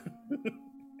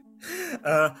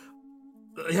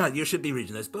 Yeah, you should be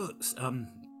reading those books. I'm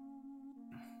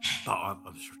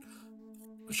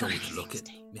sure we can look at.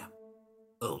 Yeah.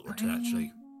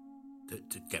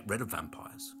 To get rid of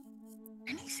vampires.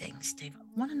 Anything, Steve. I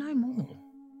want to know more.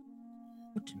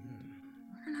 I want to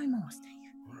know more,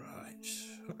 Steve. Right.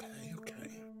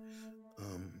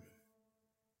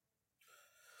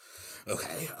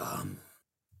 Okay.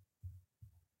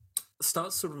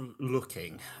 Starts sort of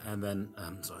looking, and then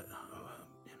it's like,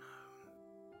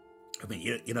 I mean,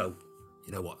 you know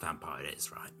what vampire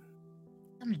is, right?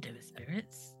 Something to do with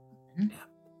spirits. Yeah.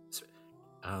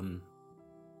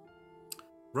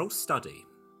 Roll study,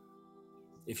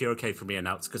 if you're okay for me to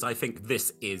announce, because I think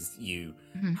this is you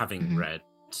having read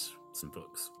some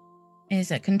books.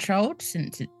 Is it controlled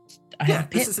since this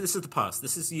is the past.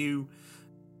 This is you,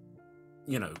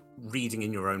 reading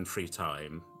in your own free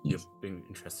time. You've been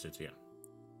interested, yeah.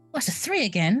 What's a 3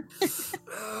 again?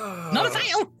 Not a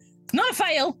fail. Not a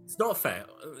fail. It's not a fail.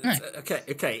 No. Okay.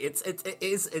 It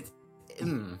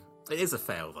is a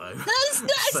fail though. No, it's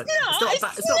not. So, It's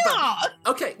not. It's not bad.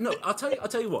 Okay, no, I'll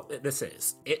tell you what this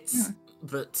is. It's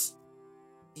that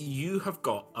you have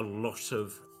got a lot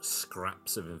of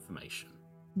scraps of information,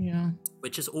 Yeah.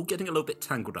 which is all getting a little bit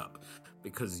tangled up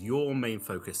because your main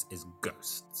focus is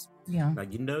ghosts. Yeah. Now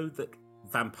you know that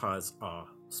vampires are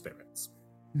spirits,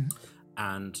 Mhm.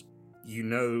 and you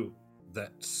know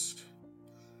that.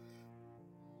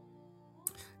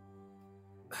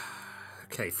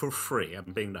 Okay, for free,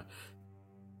 I'm being.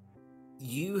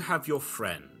 You have your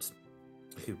friend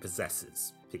who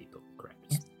possesses people, correct?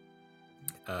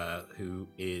 Yes. Who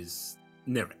is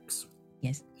Nyrix.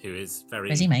 Yes. Who is very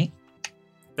Busy, mate.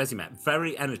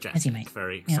 very energetic, mate.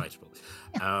 very Yeah. excitable.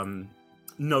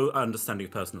 No understanding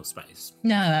of personal space.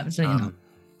 No, absolutely not.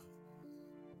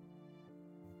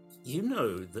 You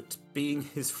know that being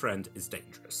his friend is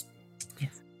dangerous.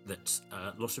 Yes. That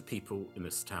a lot of people in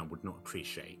this town would not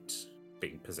appreciate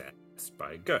being possessed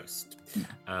by a ghost.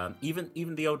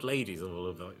 Even the old ladies are all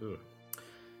of like, ugh.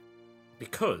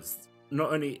 Because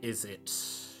not only is it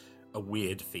a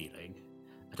weird feeling,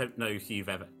 I don't know if you've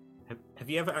ever have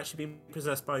you ever actually been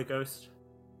possessed by a ghost?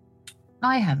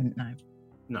 I haven't, no.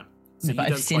 No. But you I've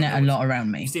don't seen quite it know a what- lot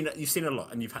around me. You've seen it a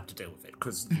lot, and you've had to deal with it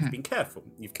because you've been careful.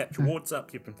 You've kept your wards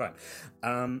up. You've been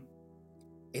fine.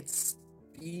 It's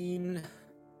been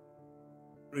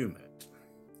rumored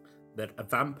that a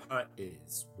vampire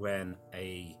is when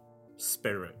a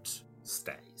spirit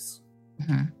stays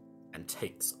Mhm. and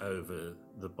takes over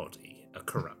the body, a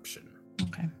corruption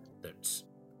Okay. that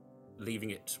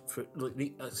leaving it for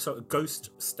so a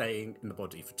ghost staying in the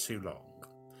body for too long.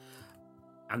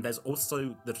 And there's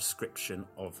also the description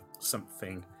of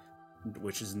something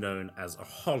which is known as a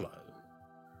hollow,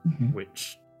 Mhm.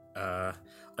 which I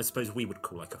suppose we would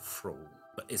call like a thrall,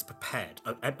 but is prepared,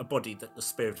 a body that the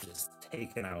spirit is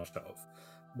taken out of,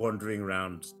 wandering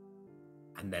around,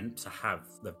 and then to have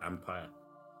the vampire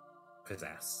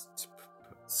possessed.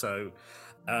 So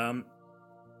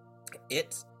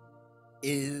it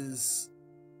is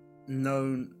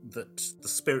known that the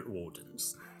spirit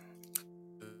wardens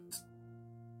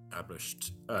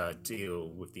established deal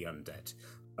with the undead.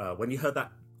 When you heard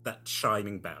that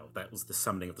chiming bell, that was the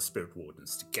summoning of the spirit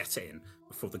wardens to get in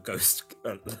before the ghost.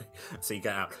 So you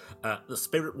get out. The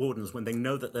spirit wardens, when they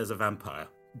know that there's a vampire,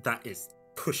 that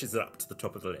pushes it up to the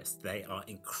top of the list. They are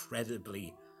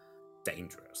incredibly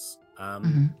dangerous.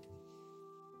 Mhm.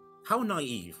 How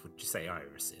naive would you say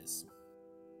Iris is?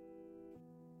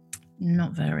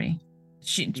 Not very.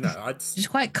 No, She's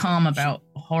quite calm about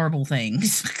horrible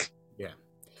things. yeah.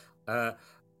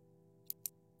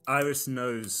 Iris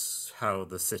knows how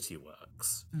the city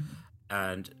works,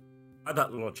 and by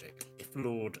that logic, if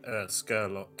Lord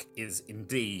Skurlock is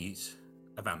indeed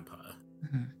a vampire,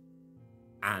 Mhm.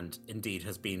 and indeed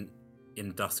has been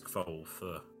in Duskfall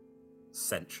for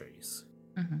centuries,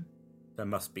 Mhm. there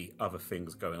must be other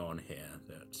things going on here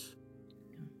that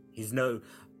he's no.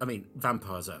 I mean,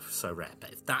 vampires are so rare,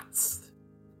 but if that's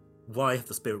why have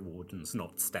the spirit wardens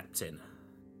not stepped in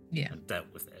Yeah. and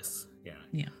dealt with this? Yeah.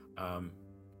 Yeah.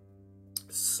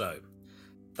 So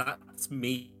that's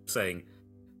me saying,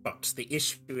 but the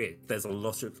issue is there's a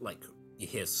lot of you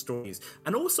hear stories,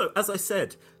 and also, as I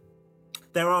said,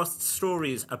 there are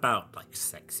stories about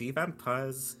sexy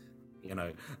vampires,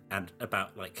 and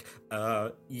about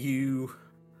you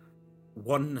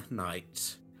one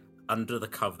night under the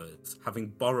covers having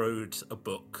borrowed a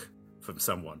book from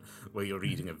someone where you're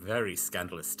reading a very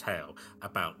scandalous tale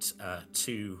about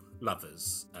two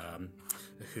lovers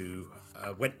who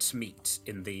went to meet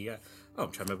in the I'm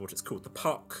trying to remember what it's called, the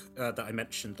park that I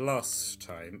mentioned last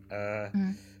time,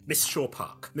 Mistshore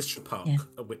Park, Yeah.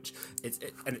 which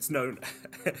it's known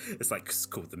it's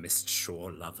called the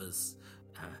Mistshore Lovers.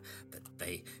 That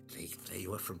they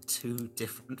were from two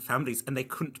different families and they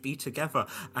couldn't be together,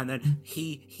 and then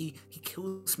he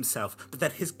kills himself, but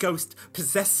then his ghost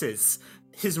possesses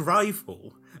his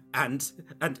rival, and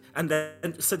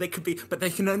then so they could be, but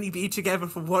they can only be together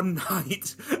for one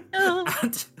night. Oh.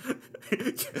 And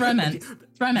Romance.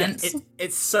 Romance. Yeah,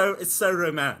 it's so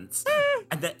romance.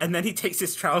 And then he takes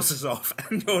his trousers off,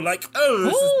 and you're like,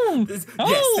 oh, this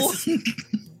is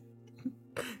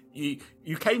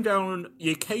You came down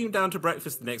to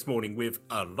breakfast the next morning with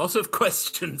a lot of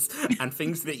questions and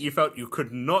things that you felt you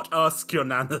could not ask your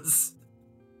nanas.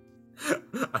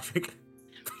 I think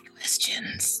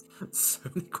Questions. so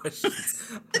many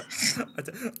questions.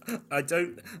 I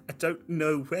don't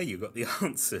know where you got the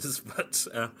answers, but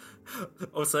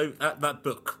also that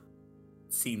book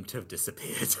seem to have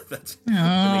disappeared. That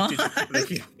Oh.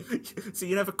 so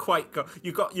you never quite got.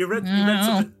 You read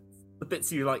some the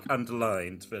bits you like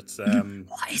underlined, but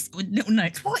What is little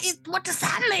notes? What does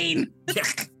that mean? yeah,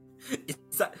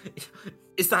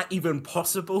 is that even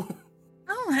possible?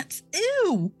 Oh, that's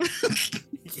ew.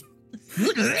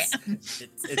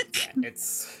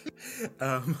 It's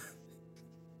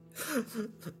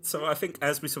so I think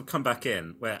as we sort of come back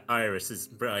in, where Iris's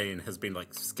brain has been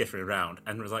like skittering around,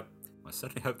 and was like, I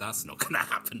certainly hope that's not going to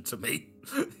happen to me.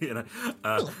 You know,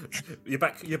 you're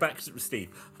back to Steve.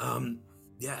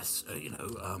 Yes,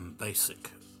 basic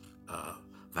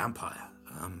vampire.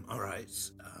 All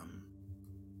right,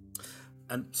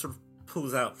 and sort of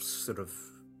pulls out sort of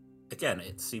again.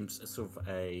 It seems sort of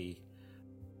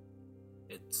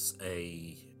it's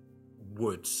a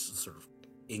wood sort of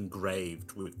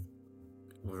engraved with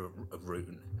a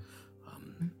rune.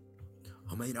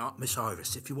 I mean, Miss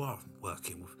Iris, if you are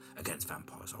working against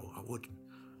vampires, I would.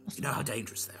 You know how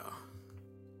dangerous they are.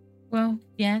 Well,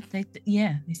 yeah, they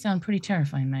sound pretty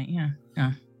terrifying, mate. Yeah.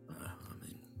 I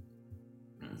mean,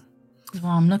 That's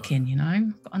why I'm looking. You know,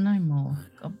 I've got to know more.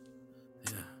 Got to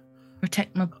yeah,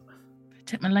 protect my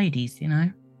ladies. You know.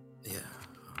 yeah.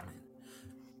 I mean,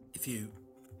 if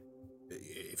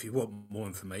you want more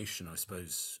information, I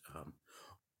suppose.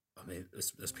 I mean,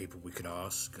 there's people we could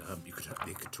ask. You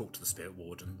could talk to the spirit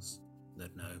wardens.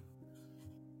 They'd know.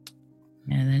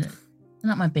 Yeah, they're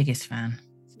not my biggest fan.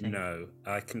 Steve. No,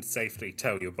 I can safely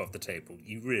tell you above the table.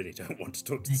 You really don't want to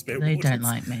talk to the They spirit don't wardens.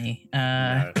 like me.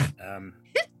 No,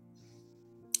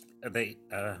 they.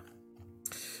 I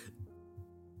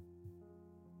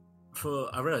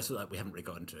realise that we haven't really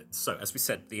got into it. So, as we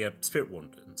said, the spirit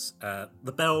wardens, the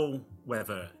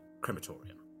Bellwether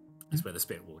Crematorium is where the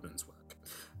spirit wardens work.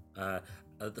 At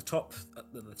the top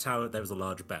of the tower, there was a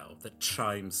large bell that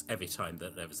chimes every time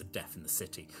that there was a death in the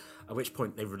city, at which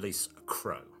point they release a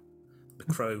crow. The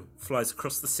crow flies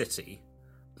across the city,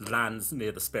 lands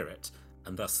near the spirit,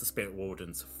 and thus the spirit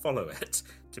wardens follow it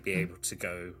to be able to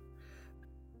go.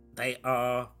 They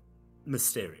are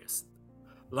mysterious.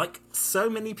 Like so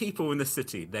many people in the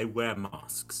city, they wear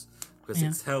masks because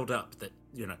it's held up that,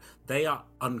 they are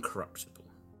uncorruptible.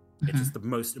 It is the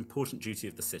most important duty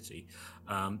of the city.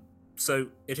 So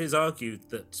it is argued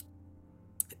that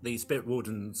the spirit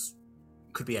wardens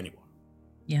could be anyone.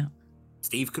 Yeah.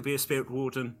 Steve could be a spirit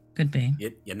warden. Could be.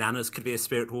 Your nanas could be a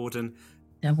spirit warden.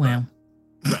 Yeah, well.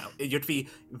 Well, you'd be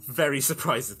very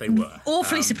surprised if they were.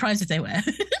 Awfully surprised if they were.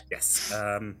 Yes.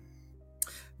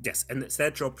 Yes, and it's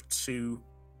their job to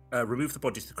remove the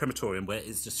body to the crematorium where it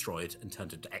is destroyed and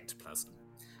turned into ectoplasm.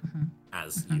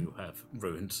 As you have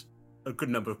ruined a good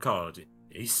number of cards.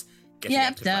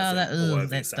 Yeah,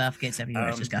 that stuff gets everywhere.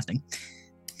 It's disgusting.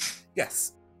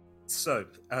 Yes. So,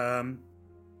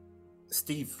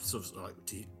 Steve sort of like,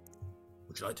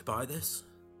 would you like to buy this?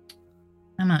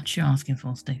 How much you asking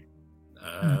for, Steve?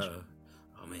 I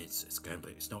mean, it's going, but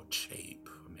it's not cheap.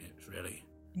 I mean, it's really.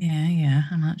 Yeah.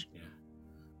 How much? Yeah.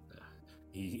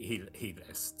 He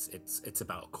lists it's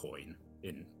about a coin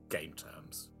in game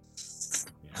terms.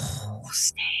 Yeah. Oh,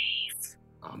 Steve.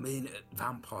 I mean,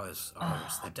 vampires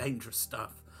they're dangerous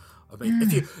stuff. I mean,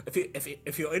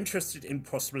 if you're interested in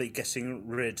possibly getting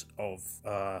rid of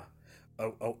I'm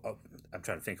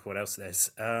trying to think of what else there's.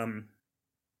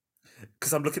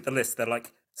 Because I'm looking at the list, they're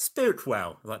like spirit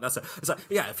well. Like it's like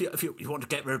yeah. If you want to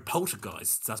get rid of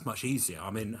poltergeists, that's much easier. I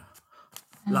mean,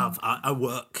 love. I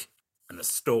work in a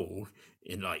stall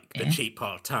in like the cheap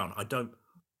part of town. I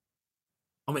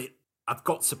mean, I've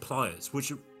got suppliers. Would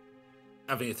you?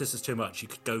 I mean, if this is too much, you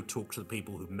could go talk to the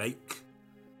people who make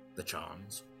the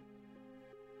charms.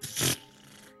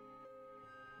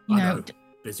 You know,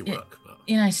 busy work, but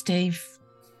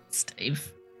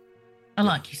Steve. I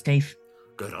like you, Steve.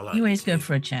 good. I like You always too. good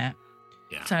for a chat.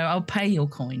 Yeah. So I'll pay your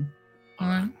coin. All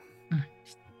right.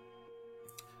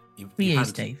 For you,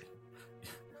 Steve.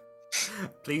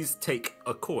 Please take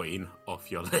a coin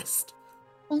off your list.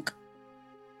 Bonk.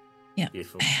 Yeah.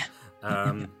 Beautiful.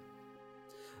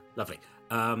 Lovely.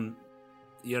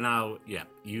 You're now,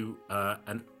 you,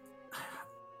 and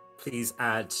please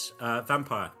add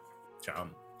vampire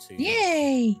charm to.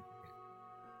 Yay!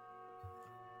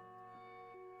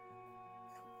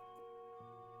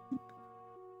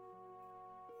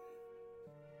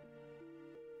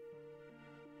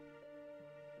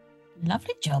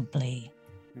 Lovely job, Blee.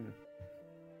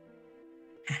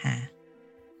 Haha.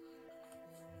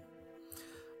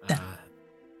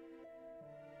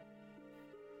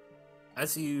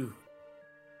 As you,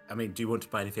 I mean, do you want to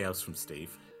buy anything else from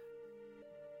Steve?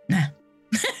 Nah.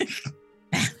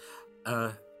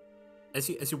 As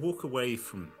you walk away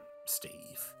from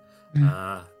Steve,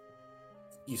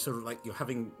 you sort of like, you're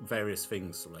having various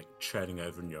things sort of like churning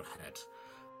over in your head.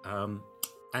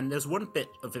 And there's one bit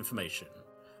of information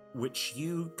which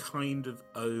you kind of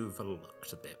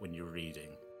overlooked a bit when you're reading,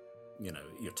 you know,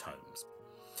 your tomes.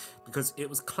 Because it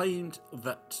was claimed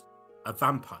that a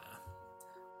vampire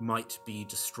might be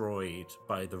destroyed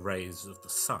by the rays of the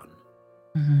sun.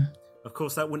 Mm-hmm. Of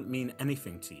course, that wouldn't mean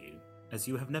anything to you, as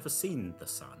you have never seen the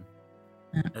sun,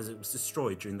 as it was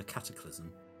destroyed during the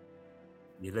Cataclysm.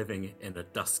 You're living in a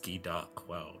dusky, dark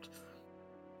world.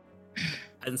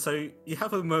 And so you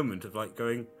have a moment of like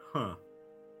going, huh,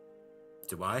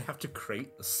 do I have to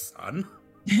create the sun?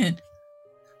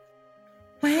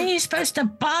 Where are you supposed to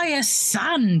buy a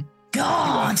sun?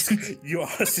 God! You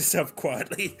ask yourself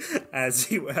quietly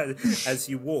as you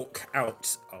walk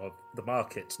out of the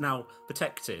market, now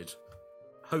protected,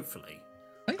 hopefully,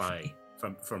 by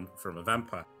from a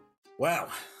vampire. Well,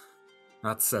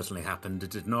 that certainly happened,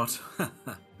 did it not?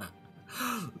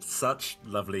 Such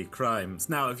lovely crimes.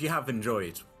 Now, if you have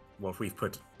enjoyed what we've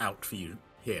put out for you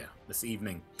here this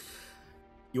evening,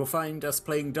 you'll find us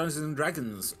playing Dungeons &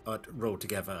 Dragons at Roll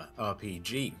Together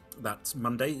RPG. That's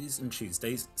Mondays and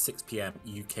Tuesdays, 6 p.m.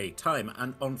 UK time,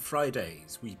 and on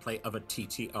Fridays we play other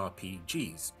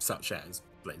TTRPGs, such as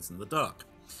Blades in the Dark.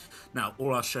 Now,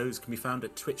 all our shows can be found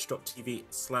at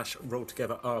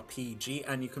twitch.tv/rolltogetherrpg,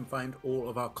 and you can find all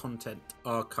of our content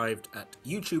archived at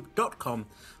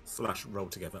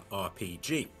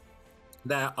youtube.com/rolltogetherrpg.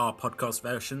 There are podcast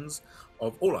versions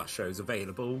of all our shows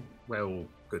available, where all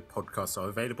good podcasts are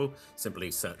available. Simply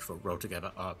search for Roll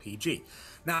Together RPG.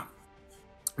 Now,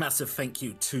 massive thank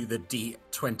you to the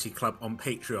D20 Club on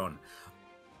Patreon.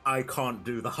 I can't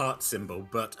do the heart symbol,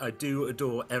 but I do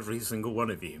adore every single one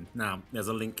of you. Now, there's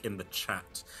a link in the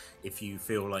chat if you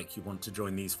feel like you want to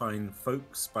join these fine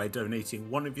folks by donating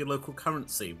one of your local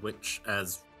currency, which,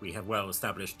 as we have well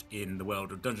established in the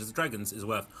world of Dungeons & Dragons, is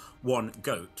worth 1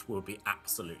 goat. We'll be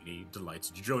absolutely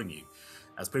delighted to join you.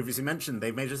 As previously mentioned,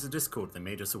 they made us a Discord, they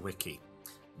made us a wiki.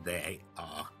 They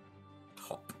are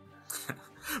top.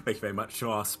 Thank you very much to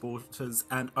our supporters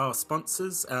and our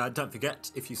sponsors. Don't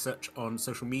forget, if you search on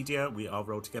social media, we are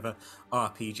Roll Together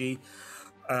RPG.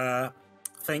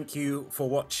 Thank you for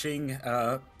watching.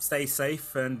 Stay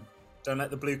safe and don't let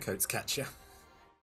the blue coats catch you.